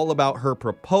be all about her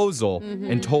proposal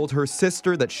and told her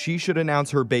sister that she should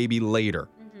announce her baby later.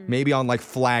 Maybe on like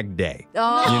Flag Day.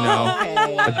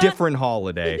 A different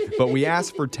holiday. But we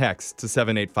asked for text to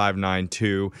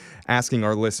 78592 asking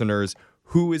our listeners,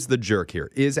 who is the jerk here?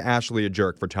 Is Ashley a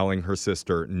jerk for telling her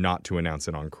sister not to announce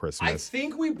it on Christmas? I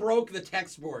think we broke the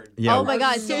text board. Yeah. Oh my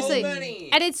God, So seriously. many.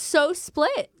 And it's so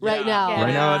split right now.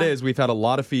 Right now it is. We've had a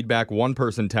lot of feedback. One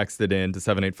person texted in to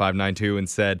 78592 and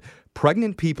said,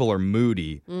 pregnant people are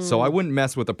moody, so I wouldn't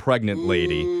mess with a pregnant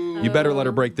lady. You better let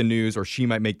her break the news or she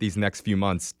might make these next few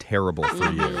months terrible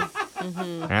for you.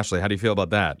 Ashley, how do you feel about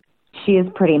that? She is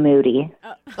pretty moody,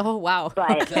 Oh, wow. but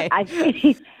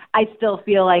I still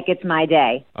feel like it's my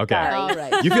day. Okay. All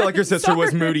right. You feel like your sister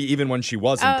was moody even when she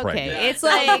wasn't Okay, pregnant. it's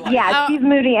like... Yeah, she's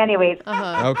moody anyways.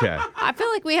 Okay. I feel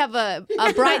like we have a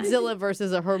bridezilla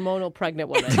versus a hormonal pregnant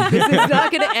woman. This is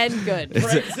not going to end good.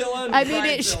 Bridezilla and I mean,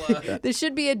 Bridezilla. this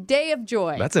should be a day of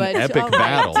joy. That's an but epic all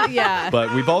right. battle. Yeah.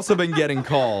 But we've also been getting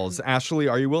calls. Ashley,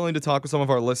 are you willing to talk with some of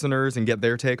our listeners and get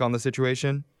their take on the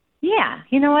situation? Yeah,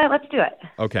 you know what? Let's do it.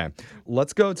 Okay.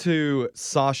 Let's go to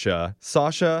Sasha.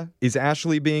 Sasha, is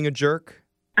Ashley being a jerk?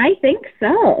 I think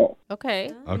so.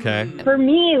 Okay. Okay. For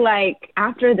me, like,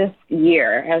 after this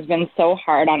year has been so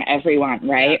hard on everyone,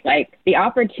 right? Like, the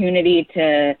opportunity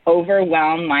to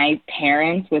overwhelm my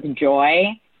parents with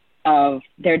joy of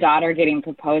their daughter getting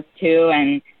proposed to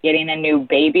and getting a new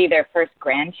baby, their first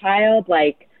grandchild,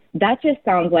 like, that just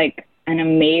sounds like an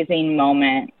amazing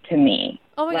moment to me.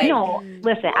 Oh my Like, God. no,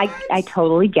 listen, I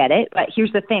totally get it. But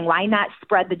here's the thing. Why not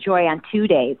spread the joy on 2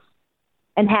 days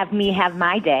and have me have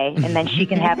my day, and then she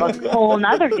can have a whole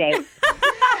nother day?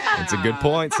 That's a good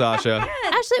point, Sasha.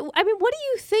 Ashley, I mean, what do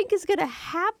you think is going to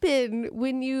happen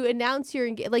when you announce you're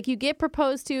engaged? Like, you get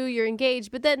proposed to, you're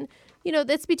engaged, but then,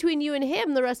 that's between you and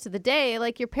him the rest of the day.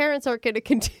 Like, your parents aren't going to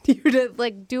continue to,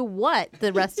 like, do what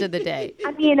the rest of the day?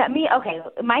 I mean, okay,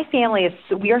 my family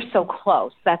we are so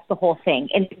close. That's the whole thing.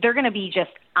 And they're going to be just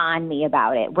on me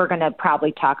about it. We're going to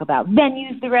probably talk about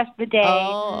venues the rest of the day.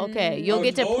 Oh, okay. You'll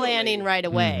get to planning right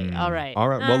away. All right. All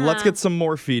right. Well, let's get some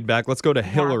more feedback. Let's go to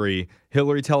Hillary.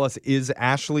 Hillary, tell us, is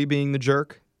Ashley being the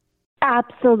jerk?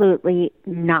 Absolutely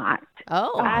not.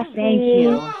 Oh. Thank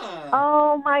you.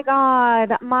 Oh, my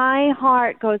God. My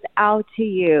heart goes out to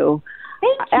you.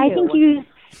 I think you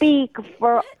speak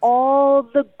for all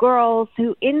the girls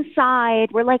who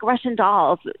inside were like Russian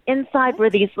dolls. Inside were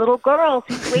these little girls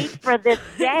who wait for this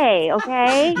day,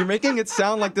 okay? You're making it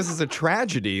sound like this is a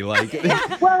tragedy. Like,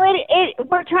 Well,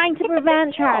 we're trying to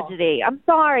prevent tragedy. I'm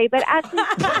sorry, but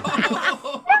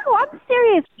no, I'm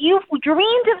serious. You've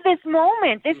dreamed of this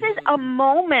moment. This is a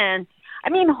moment. I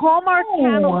mean, Hallmark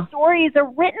Channel stories are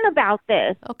written about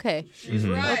this. Okay. She's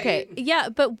right. Okay. Yeah,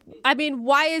 but I mean,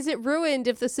 why is it ruined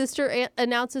if the sister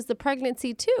announces the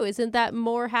pregnancy too? Isn't that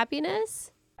more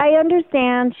happiness? I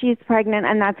understand she's pregnant,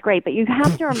 and that's great, but you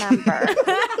have to remember.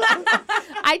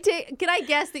 Can I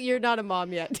guess that you're not a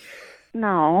mom yet?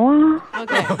 No.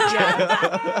 Okay.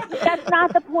 Yeah. That's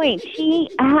not the point. She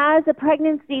has a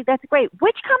pregnancy. That's great.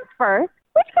 Which comes first?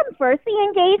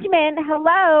 The engagement.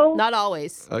 Hello. Not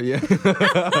always. oh, yeah.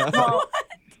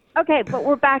 Okay, but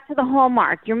we're back to the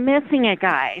Hallmark. You're missing it,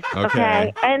 guys.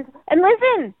 Okay. And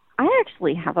listen, I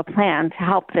actually have a plan to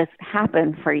help this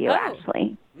happen for you,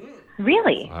 Ashley.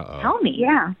 Really? Tell me.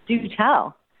 Yeah, do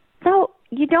tell. So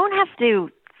you don't have to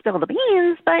spill the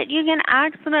beans, but you can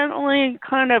accidentally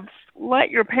kind of let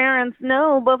your parents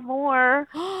know before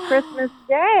Christmas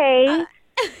Day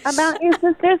about your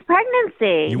sister's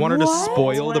pregnancy. You want her to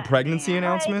spoil the pregnancy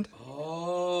announcement?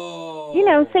 You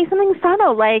know, say something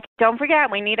subtle like, don't forget,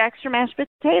 we need extra mashed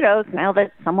potatoes now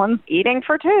that someone's eating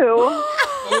for two.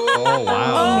 Oh,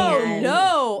 wow. Oh,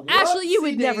 no. Ashley, you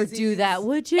would never do that,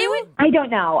 would you? I don't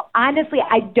know. Honestly,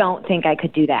 I don't think I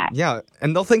could do that. Yeah,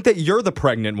 and they'll think that you're the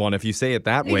pregnant one if you say it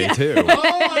that way, too.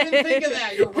 Oh, I didn't think of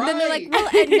that. You're right. And then they're like, well,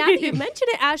 and now that you mention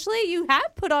it, Ashley, you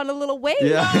have put on a little weight.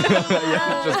 Yeah,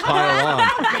 yeah, just pile on.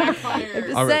 I'm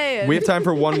just All right, saying. we have time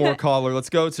for one more caller. Let's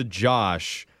go to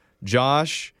Josh.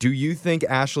 Josh, do you think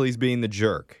Ashley's being the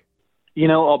jerk? You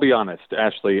know, I'll be honest,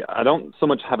 Ashley. I don't so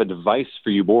much have a device for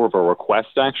you, more of a request,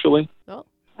 actually. Oh.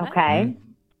 Okay.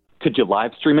 Could you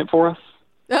live stream it for us?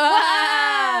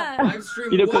 Live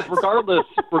stream Because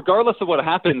regardless of what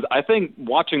happens, I think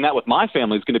watching that with my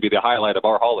family is going to be the highlight of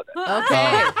our holiday.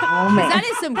 Okay. That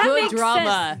is some good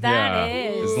drama. That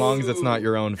is. As long as it's not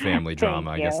your own family drama,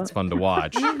 I guess it's fun to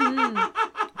watch.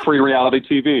 Free reality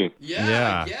TV.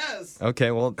 Yeah. Yes.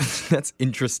 Okay, well, that's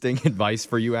interesting advice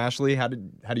for you, Ashley. How do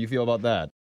you feel about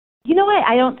that? You know what?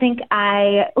 I don't think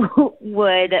I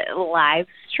would live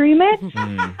stream it,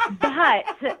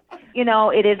 but, you know,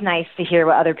 it is nice to hear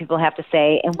what other people have to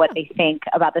say and what they think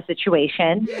about the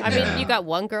situation. I mean, you got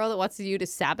one girl that wants you to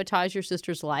sabotage your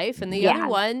sister's life, and the other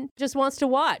one just wants to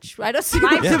watch. I don't see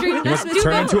live stream. You must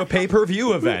turn into a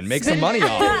pay-per-view event. Make some money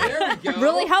off it.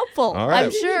 Really helpful, All right.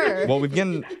 I'm sure. Well, we've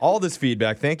gotten all this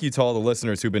feedback. Thank you to all the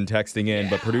listeners who've been texting in,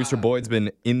 but producer Boyd's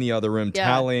been in the other room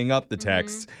tallying up the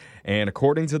texts. And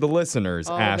according to the listeners,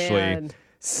 Ashley,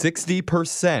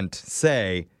 60%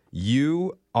 say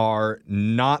you are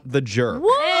not the jerk.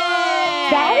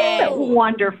 That is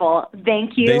wonderful.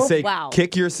 Thank you. They say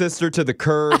kick your sister to the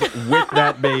curb with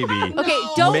that baby. Okay,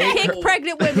 don't kick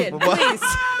pregnant women, please.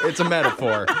 It's a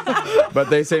metaphor. But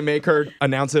they say make her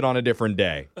announce it on a different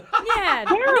day. Yeah,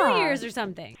 New Year's or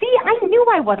something. See, I knew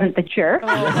I wasn't the jerk. Oh,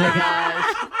 my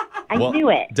gosh. I knew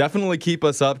it. Definitely keep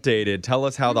us updated. Tell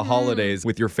us how the holidays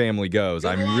with your family goes.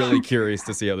 I'm really curious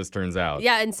to see how this turns out.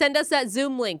 Yeah, and send us that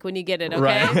Zoom link when you get it, okay?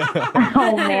 Right.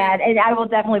 Oh, man. And I will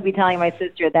definitely be telling my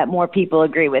sister that more people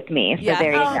agree with me. So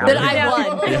there you go. Then I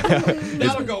won.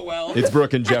 That'll go well. It's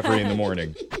Brooke and Jeffrey in the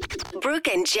morning. Brooke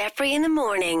and Jeffrey in the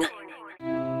morning.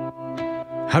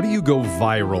 How do you go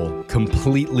viral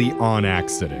completely on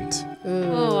accident?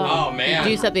 Oh, man.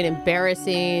 Do something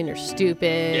embarrassing or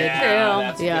stupid. Yeah,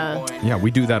 that's a good point. Yeah, we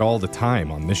do that all the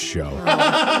time on this show.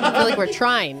 I feel like we're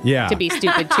trying to be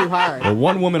stupid too hard. Well,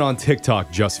 one woman on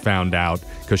TikTok just found out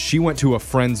because she went to a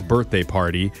friend's birthday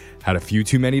party, had a few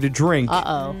too many to drink.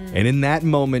 Uh-oh. And in that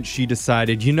moment, she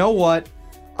decided, you know what?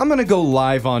 I'm going to go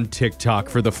live on TikTok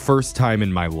for the first time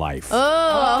in my life.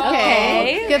 Oh,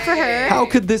 okay. Good for her. How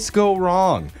could this go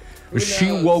wrong?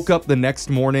 She woke up the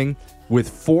next morning with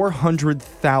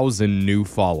 400,000 new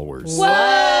followers. Whoa!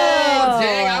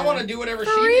 Dang, I want to do whatever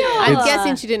she did. I'm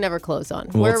guessing she didn't have her clothes on.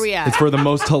 Where are we at? It's for the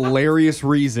most hilarious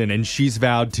reason, and she's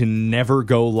vowed to never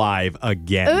go live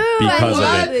again because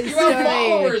of it. You have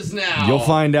followers now. You'll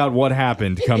find out what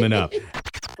happened coming up.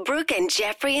 Brooke and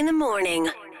Jeffrey in the morning.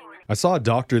 I saw a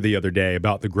doctor the other day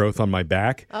about the growth on my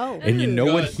back. Oh. And you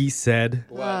know what he said?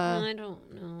 I don't know.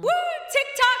 Woo!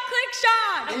 TikTok click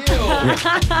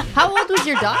shot! How old was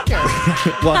your doctor?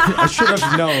 Well, I should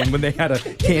have known when they had a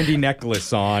candy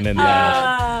necklace on and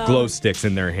glow sticks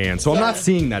in their hand. So I'm not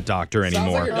seeing that doctor Sounds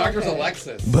anymore. like your doctor's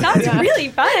Alexis. Sounds really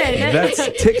fun. That's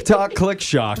TikTok click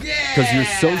shock because you're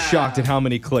so shocked at how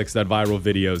many clicks that viral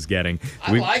video is getting.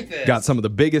 We've like this. got some of the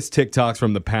biggest TikToks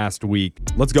from the past week.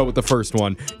 Let's go with the first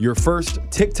one. Your first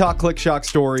TikTok click shock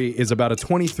story is about a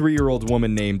 23-year-old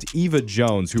woman named Eva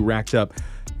Jones who racked up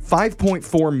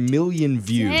 5.4 million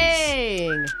views.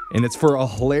 Dang. And it's for a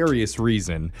hilarious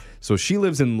reason. So she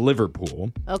lives in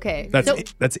Liverpool. Okay.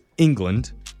 That's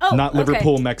England, not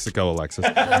Liverpool, Mexico, Alexis.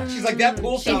 She's like, that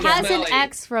pool She sounds has smelly. an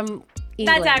ex from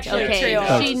England. That's actually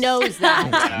true. She knows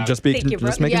that. Just making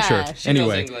sure. She knows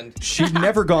Anyway, England. she'd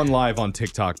never gone live on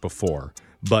TikTok before.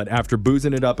 But after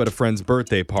boozing it up at a friend's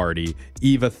birthday party,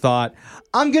 Eva thought,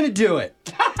 I'm going to do it.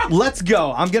 Let's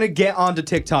go. I'm going to get onto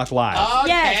TikTok Live.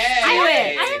 Yes, do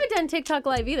it. I haven't done TikTok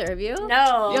Live either. Have you?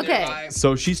 No. Okay.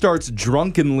 So she starts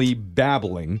drunkenly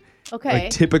babbling. Okay. Like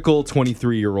typical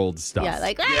 23-year-old stuff. Yeah,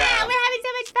 like, we're having so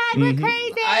much fun. we're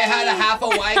crazy. I had a half a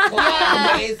White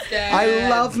Claw wasted. I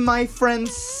love my friend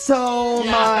so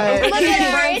much. Look at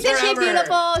her. Friends Isn't she forever.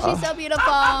 beautiful? She's so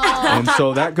beautiful. And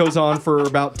so that goes on for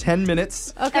about 10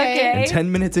 minutes. Okay. And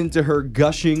 10 minutes into her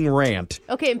gushing rant,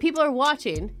 Okay, and people are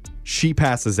watching. she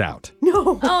passes out,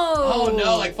 No. Oh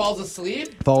no, like falls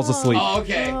asleep? falls asleep. Oh,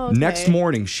 okay. Next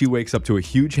morning, she wakes up to a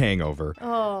huge hangover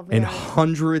Oh, and man.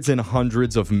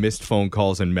 hundreds of missed phone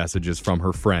calls and messages from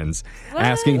her friends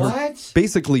asking her What?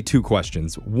 basically 2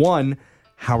 questions. 1,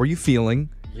 how are you feeling?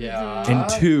 Yeah. And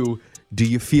 2, do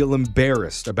you feel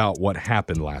embarrassed about what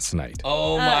happened last night?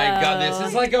 Oh my god, this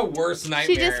is like a worse nightmare.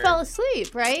 She just fell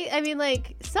asleep, right? I mean,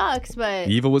 like, sucks, but...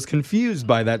 Eva was confused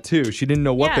by that too. She didn't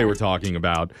know what they Yeah. were talking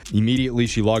about. Immediately,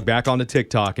 she logged back onto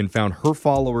TikTok and found her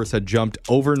followers had jumped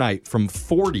overnight from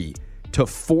 40 to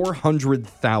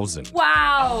 400,000.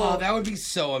 Wow. Oh, that would be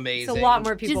so It's amazing. a lot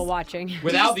more people watching.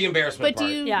 Without the embarrassment But do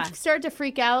part. you Yeah. start to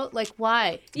freak out? Like,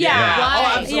 why? Yeah. Oh, Why?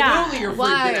 absolutely. Yeah. You're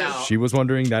Why? freaking out. She was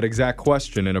wondering that exact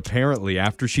question, and apparently,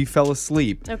 after she fell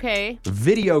asleep, Okay.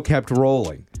 video kept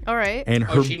rolling, All right. and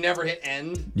her Oh, she never hit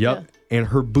end? and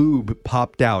her boob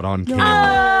popped out on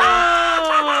camera.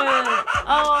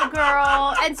 Oh,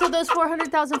 girl. And so those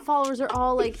 400,000 followers are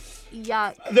all like,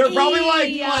 yuck. They're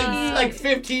probably Yeah. like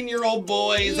 15-year-old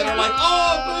boys that are like,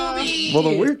 oh, booby. Well,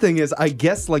 the weird thing is, I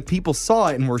guess like people saw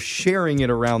it and were sharing it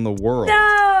around the world.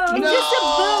 It's just a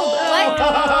boob. Like,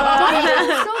 why are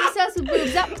you so obsessed with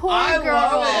boobs? That poor girl.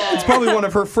 love it. It's probably one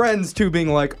of her friends too, being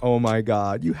like, "Oh my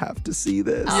God, you have to see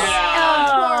this." Poor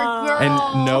girl.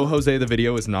 And no, Jose, the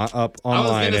video is not up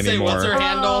online I was gonna anymore. say, what's her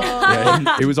handle?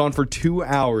 Yeah, it was on for 2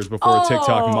 hours before a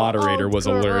TikTok moderator was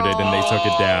alerted and they took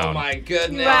it Oh down. my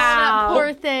goodness. That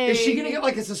poor thing. Is she gonna get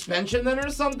like a suspension then or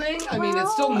something? I mean,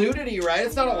 it's still nudity, right?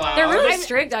 It's not allowed. They're really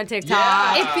strict on TikTok.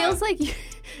 Yeah. It feels like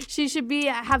she should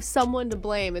have someone to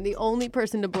blame, and the only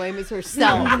person to blame is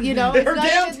herself. You know, Her It's not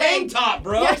damn even tank top,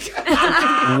 bro.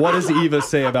 What does Eva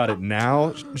say about it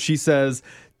now? She says,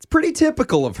 it's pretty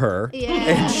typical of her. Yeah.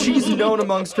 And she's known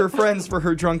amongst her friends for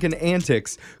her drunken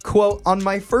antics. Quote, on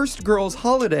my first girl's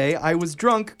holiday, I was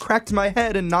drunk, cracked my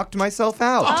head, and knocked myself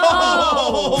out.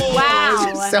 Oh, Wow.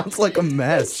 She sounds like a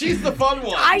mess. She's the fun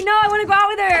one. I know. I want to go out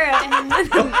with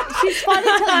her. She's fun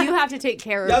until you have to take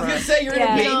care of I her. was gonna say you're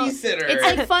Yeah. in a You know, babysitter. It's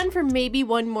like fun for maybe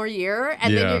one more year,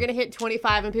 and then Yeah. you're gonna hit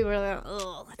 25, and people are like,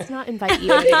 "Oh, let's not invite you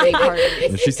to any parties."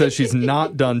 And she says she's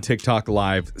not done TikTok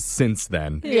Live since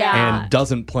then. Yeah. And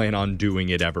doesn't plan on doing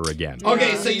it ever again.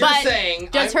 Okay, so you're But saying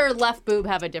does her left boob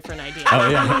have a different idea? Oh,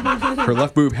 yeah. Her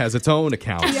left boob has its own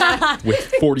account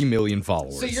with 40 million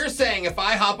followers. So you're saying if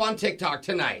I hop on TikTok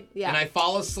tonight Yeah. and I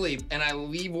fall asleep and I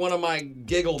leave one of my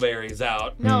giggleberries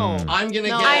out, No. I'm gonna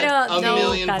No. get I don't- a no,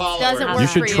 million that followers. Doesn't work You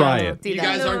should for try you. it. Do You that.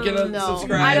 guys aren't gonna No.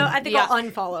 subscribe. I think I'll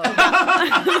unfollow.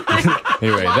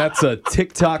 Anyway, that's a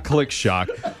TikTok click shock.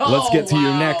 Let's get to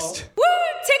your wow. next. Woo!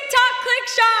 TikTok click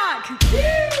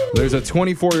shock. There's a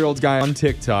 24-year-old guy on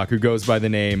TikTok who goes by the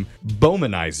name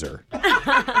Bowmanizer. All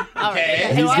right. Okay.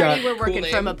 So He's already got- we're working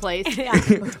Cool from name. a place.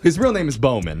 His real name is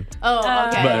Bowman, Oh,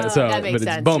 okay. but that makes it's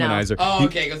sense. Bowmanizer. Oh,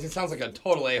 okay, because it sounds like a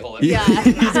total a-hole. Yeah,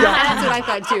 that's what I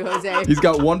thought too, Jose. He's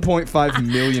got 1.5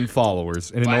 million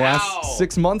followers, and in the Wow. last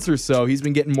 6 months or so, he's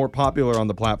been getting more popular on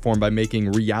the platform by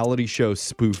making reality show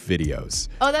spoof videos.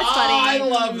 Oh, that's funny. I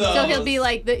love those. So he'll be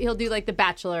like he'll do like The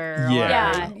Bachelor.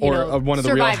 Or one of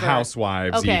the Real Survivor.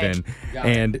 Housewives, Okay. even. Got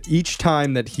it. And each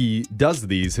time that he does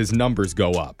these, his numbers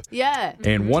go up. Yeah.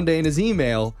 And one day in his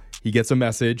email, he gets a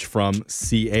message from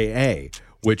CAA,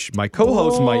 which my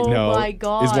co-host might know my is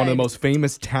one of the God. most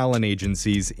famous talent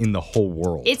agencies in the whole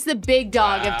world. It's the big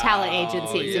dog of talent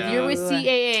agencies. yeah. If you're with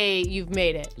CAA, you've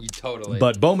made it. You totally.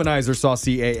 But Bowmanizer saw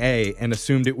CAA and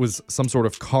assumed it was some sort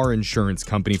of car insurance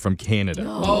company from Canada.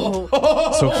 Oh.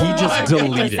 So he just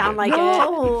deleted Sound it. like it.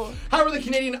 Oh. How are the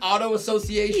Canadian Auto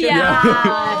Association?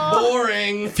 Yeah.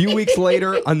 Boring. A few weeks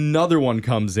later, another one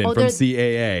comes in Oh, from they're-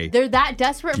 CAA. They're that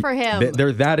desperate for him.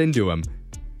 They're that into him.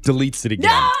 Deletes it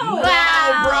again.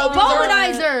 Wow, bro.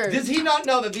 Womanizer. Does he not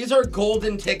know that these are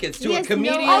golden tickets to He a has no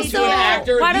comedian, idea. to an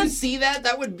actor? Why If you don't- see that,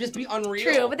 that would just be unreal.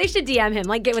 True, but they should DM him.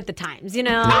 Like, get with the times, you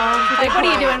know? Like, what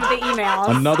are you doing with the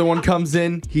emails? Another one comes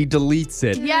in, he deletes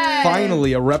it. Yes.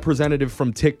 Finally, a representative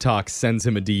from TikTok sends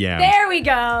him a DM. There we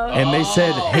go. And they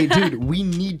said, hey, dude, we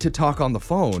need to talk on the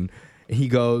phone. And he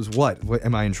goes, what?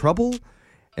 Am I in trouble?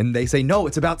 And they say, no,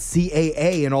 it's about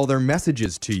CAA and all their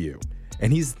messages to you.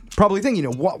 And he's probably thinking,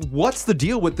 what's the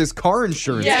deal with this car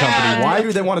insurance company? Why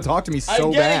do they want to talk to me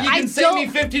so bad? You can save me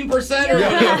 15% or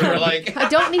whatever. Like, I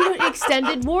don't need an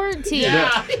extended warranty.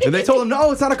 Yeah. And they told him,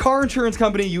 no, it's not a car insurance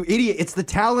company, you idiot. It's the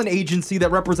talent agency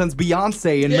that represents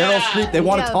Beyonce and Meryl Streep. They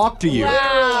want to talk to you.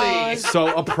 Wow.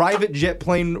 So a private jet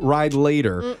plane ride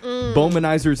later,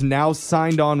 Bowmanizers now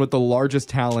signed on with the largest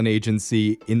talent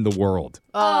agency in the world.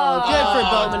 Oh, good for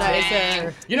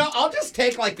Bowmanizer. I'll just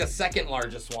take like the second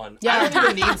largest one. Yeah. I don't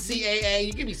even need CAA.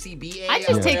 You give me CBA. I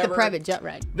just take the private jet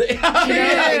ride.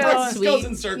 It goes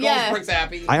in circles. Brooke's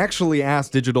happy. I actually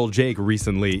asked Digital Jake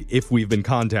recently if we've been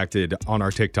contacted on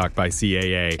our TikTok by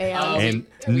CAA. And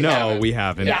no, we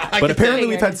haven't. Yeah, but apparently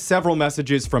we've had several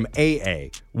messages from AA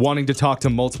wanting to talk to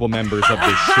multiple members of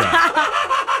this show.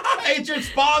 It's your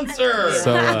sponsor.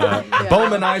 So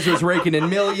Bowmanizer's raking in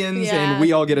millions, and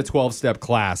we all get a 12-step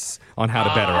class on how to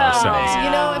better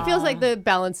ourselves. It feels like the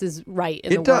balance is right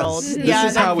in the does. world.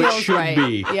 This is how it should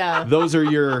be. Yeah. Those are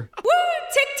your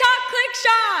TikTok click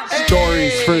shot.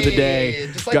 stories for the day.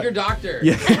 Just like your doctor.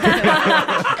 Yeah.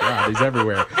 God, he's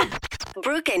everywhere.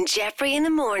 Brooke and Jeffrey in the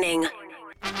morning.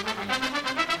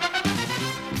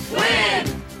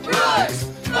 Win Brooks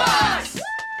Box.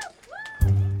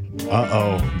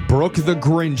 Brooke the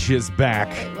Grinch is back.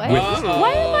 Why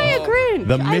am I a Grinch?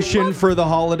 The mission for the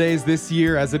holidays this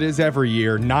year, as it is every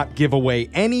year, not give away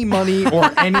any money or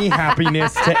any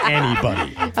happiness to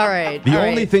anybody. All right. The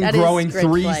only thing That growing is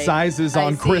 3 Grinch-like. sizes I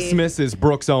on see. Christmas is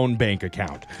Brooke's own bank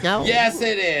account. No. Yes,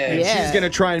 it is. Yeah. She's going to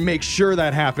try and make sure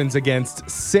that happens against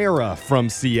Sarah from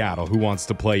Seattle, who wants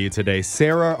to play you today.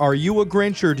 Sarah, are you a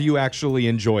Grinch or do you actually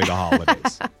enjoy the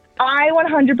holidays? I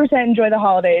 100% enjoy the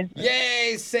holidays.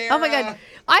 Yay, Sarah. Oh my God.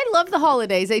 I love the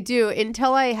holidays. I do,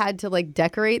 until I had to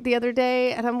decorate the other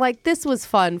day. And I'm like, this was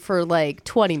fun for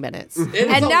 20 minutes.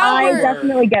 And now I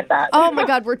definitely get that. Oh my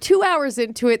God, we're 2 hours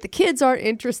into it. The kids aren't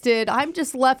interested. I'm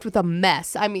just left with a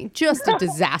mess. I mean, just a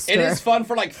disaster. It is fun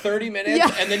for 30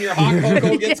 minutes, and then your hot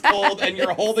cocoa gets cold, and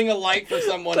you're holding a light for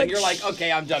someone, and you're like,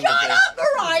 okay, I'm done with this. Shut up,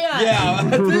 Mariah!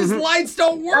 Yeah, these lights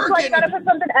don't work. That's why you gotta put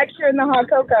something extra in the hot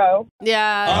cocoa.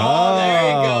 Yeah. Oh, there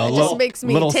you go. It just makes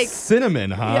me little take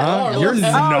cinnamon, huh? Yeah. You're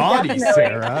naughty, definitely.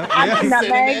 Sarah.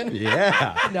 Nutmeg.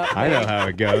 Yeah, I know how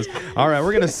it goes. All right,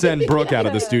 we're going to send Brooke out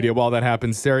of the studio while that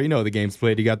happens. Sarah, you know the game's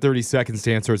played. You got 30 seconds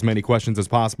to answer as many questions as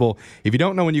possible. If you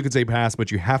don't know when you can say pass,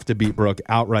 but you have to beat Brooke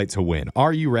outright to win.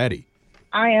 Are you ready?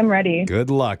 I am ready. Good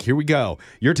luck. Here we go.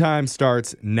 Your time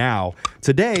starts now.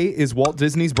 Today is Walt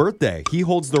Disney's birthday. He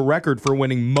holds the record for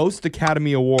winning most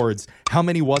Academy Awards. How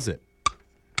many was it?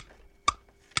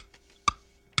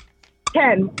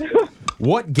 10.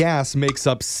 What gas makes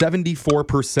up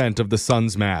 74% of the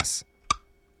sun's mass?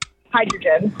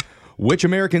 Hydrogen. Which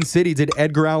American city did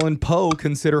Edgar Allan Poe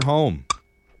consider home?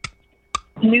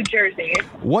 New Jersey.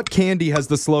 What candy has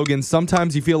the slogan,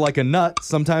 sometimes you feel like a nut,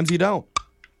 sometimes you don't?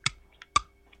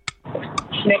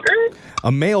 Snickers.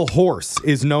 A male horse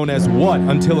is known as what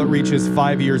until it reaches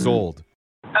 5 years old?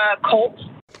 Colt.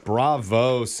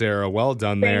 Bravo, Sarah. Well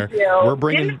done there. Thank you. We're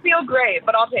bringing. Didn't feel great,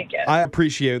 but I'll take it. I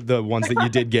appreciate the ones that you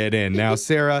did get in. Now,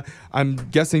 Sarah, I'm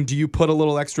guessing, do you put a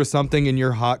little extra something in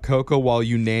your hot cocoa while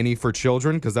you nanny for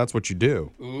children? Because that's what you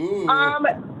do. Ooh.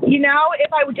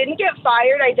 If I didn't get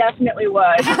fired, I definitely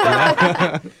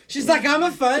would. She's like, I'm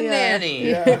a fun nanny.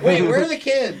 Yeah. Wait, where are the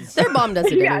kids? Their mom does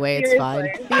it anyway. It's fine.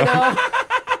 You know?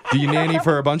 Do you nanny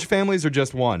for a bunch of families or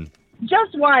just one?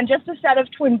 Just one, just a set of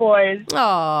twin boys.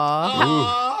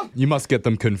 Aww. Ooh, you must get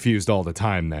them confused all the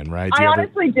time then, right? I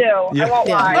honestly do. Yeah. I won't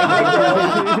lie.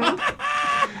 I do.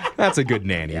 That's a good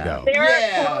nanny, though.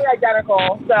 They're totally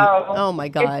identical, so. Oh my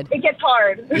God. It gets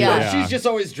hard. Yeah. She's just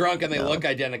always drunk and they look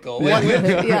identical.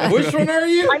 Yeah. Which one are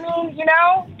you? I mean,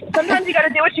 sometimes you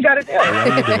gotta do what you gotta do.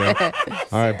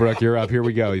 All right, Brooke, you're up. Here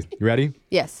we go. You ready?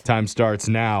 Yes. Time starts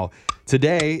now.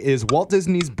 Today is Walt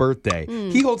Disney's birthday.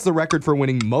 He holds the record for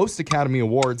winning most Academy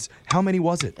Awards. How many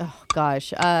was it? Oh,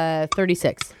 gosh.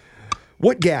 36.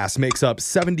 What gas makes up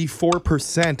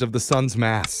 74% of the sun's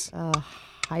mass?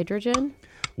 Hydrogen?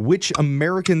 Which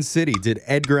American city did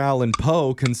Edgar Allan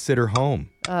Poe consider home?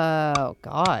 Oh,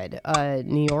 God.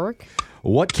 New York?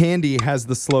 What candy has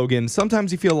the slogan,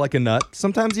 sometimes you feel like a nut,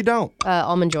 sometimes you don't?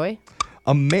 Almond Joy?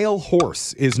 A male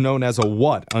horse is known as a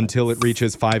what until it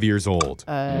reaches 5 years old?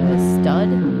 Stud?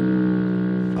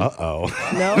 Uh-oh.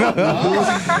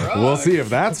 No? We'll see if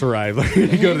that's right. Let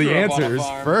me go to the answers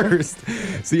first.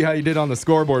 See how you did on the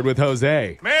scoreboard with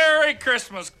Jose. Merry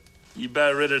Christmas. You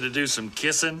about ready to do some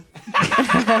kissing?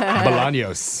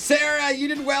 Bolaños. Sarah, you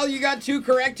did well. You got 2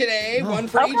 correct today. One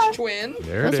for each twin.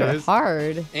 There it Those are is.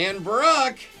 hard. And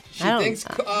Brooke, she thinks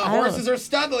horses are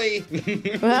studly.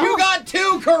 Well. You got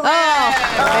 2 correct.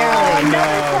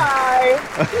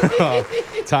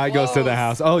 Tie goes to the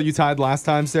house. Oh, you tied last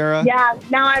time, Sarah? Yeah,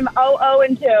 now I'm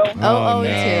 0-0-2. Oh,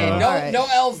 no. No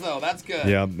L's, though. That's good.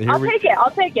 Yeah,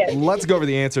 I'll take it. Let's go over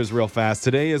the answers real fast.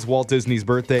 Today is Walt Disney's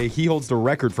birthday. He holds the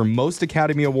record for most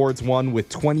Academy Awards won with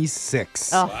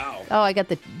 26. Oh, I got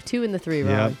the 2 and the 3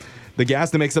 wrong. Yeah. The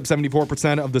gas that makes up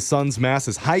 74% of the sun's mass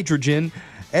is hydrogen.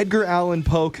 Edgar Allan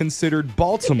Poe considered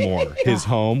Baltimore his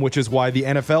home, which is why the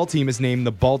NFL team is named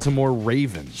the Baltimore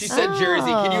Ravens. She said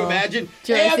Jersey. Can you imagine?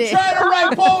 Jersey. Hey, I'm trying to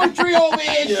write poetry over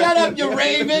here. Shut up, you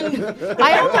Raven.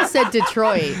 I almost said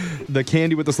Detroit. The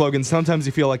candy with the slogan, sometimes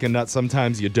you feel like a nut,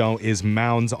 sometimes you don't, is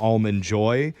Mound's Almond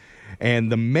Joy.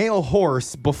 And the male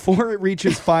horse, before it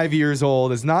reaches 5 years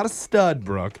old, is not a stud,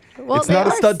 Brooke. Well, it's not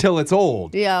a stud till it's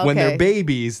old. Yeah, When they're okay.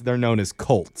 babies, they're known as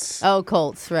colts. Oh,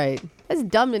 Colts, right. That's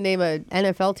dumb to name an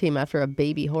NFL team after a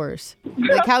baby horse.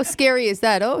 Like, how scary is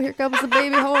that? Oh, here comes the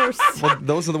baby horse. Well,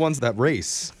 those are the ones that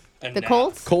race. The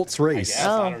Colts? Colts race.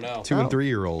 I don't know. 2 and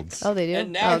 3-year-olds. Oh, they do?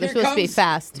 And now they're here supposed to be comes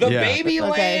fast. The Yeah. baby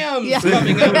Okay. lambs Yeah.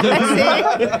 coming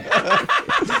up.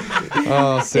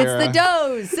 Oh, Sarah. It's the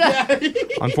does.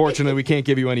 Unfortunately, we can't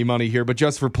give you any money here, but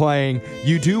just for playing,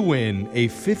 you do win a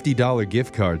 $50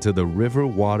 gift card to the River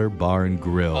Water Bar and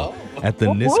Grill at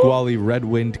the Nisqually Red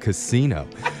Wind Casino.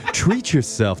 Treat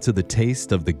yourself to the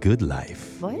taste of the good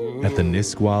life at the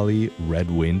Nisqually Red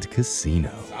Wind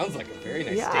Casino. Sounds like a very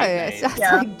nice Yeah, date it sounds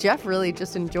like Jeff really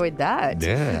just enjoyed that.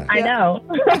 Yeah. I know.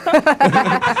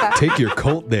 Take your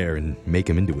colt there and make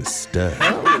him into a stud.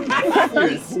 You're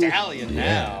a stallion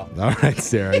now. All right,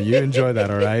 Sarah, you enjoy that,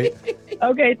 all right?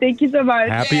 Okay, thank you so much.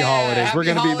 Happy holidays. We're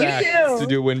going to be holidays. back You too. to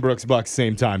do Winbrooks Bucks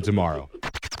same time tomorrow.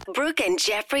 Brooke and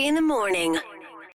Jeffrey in the morning.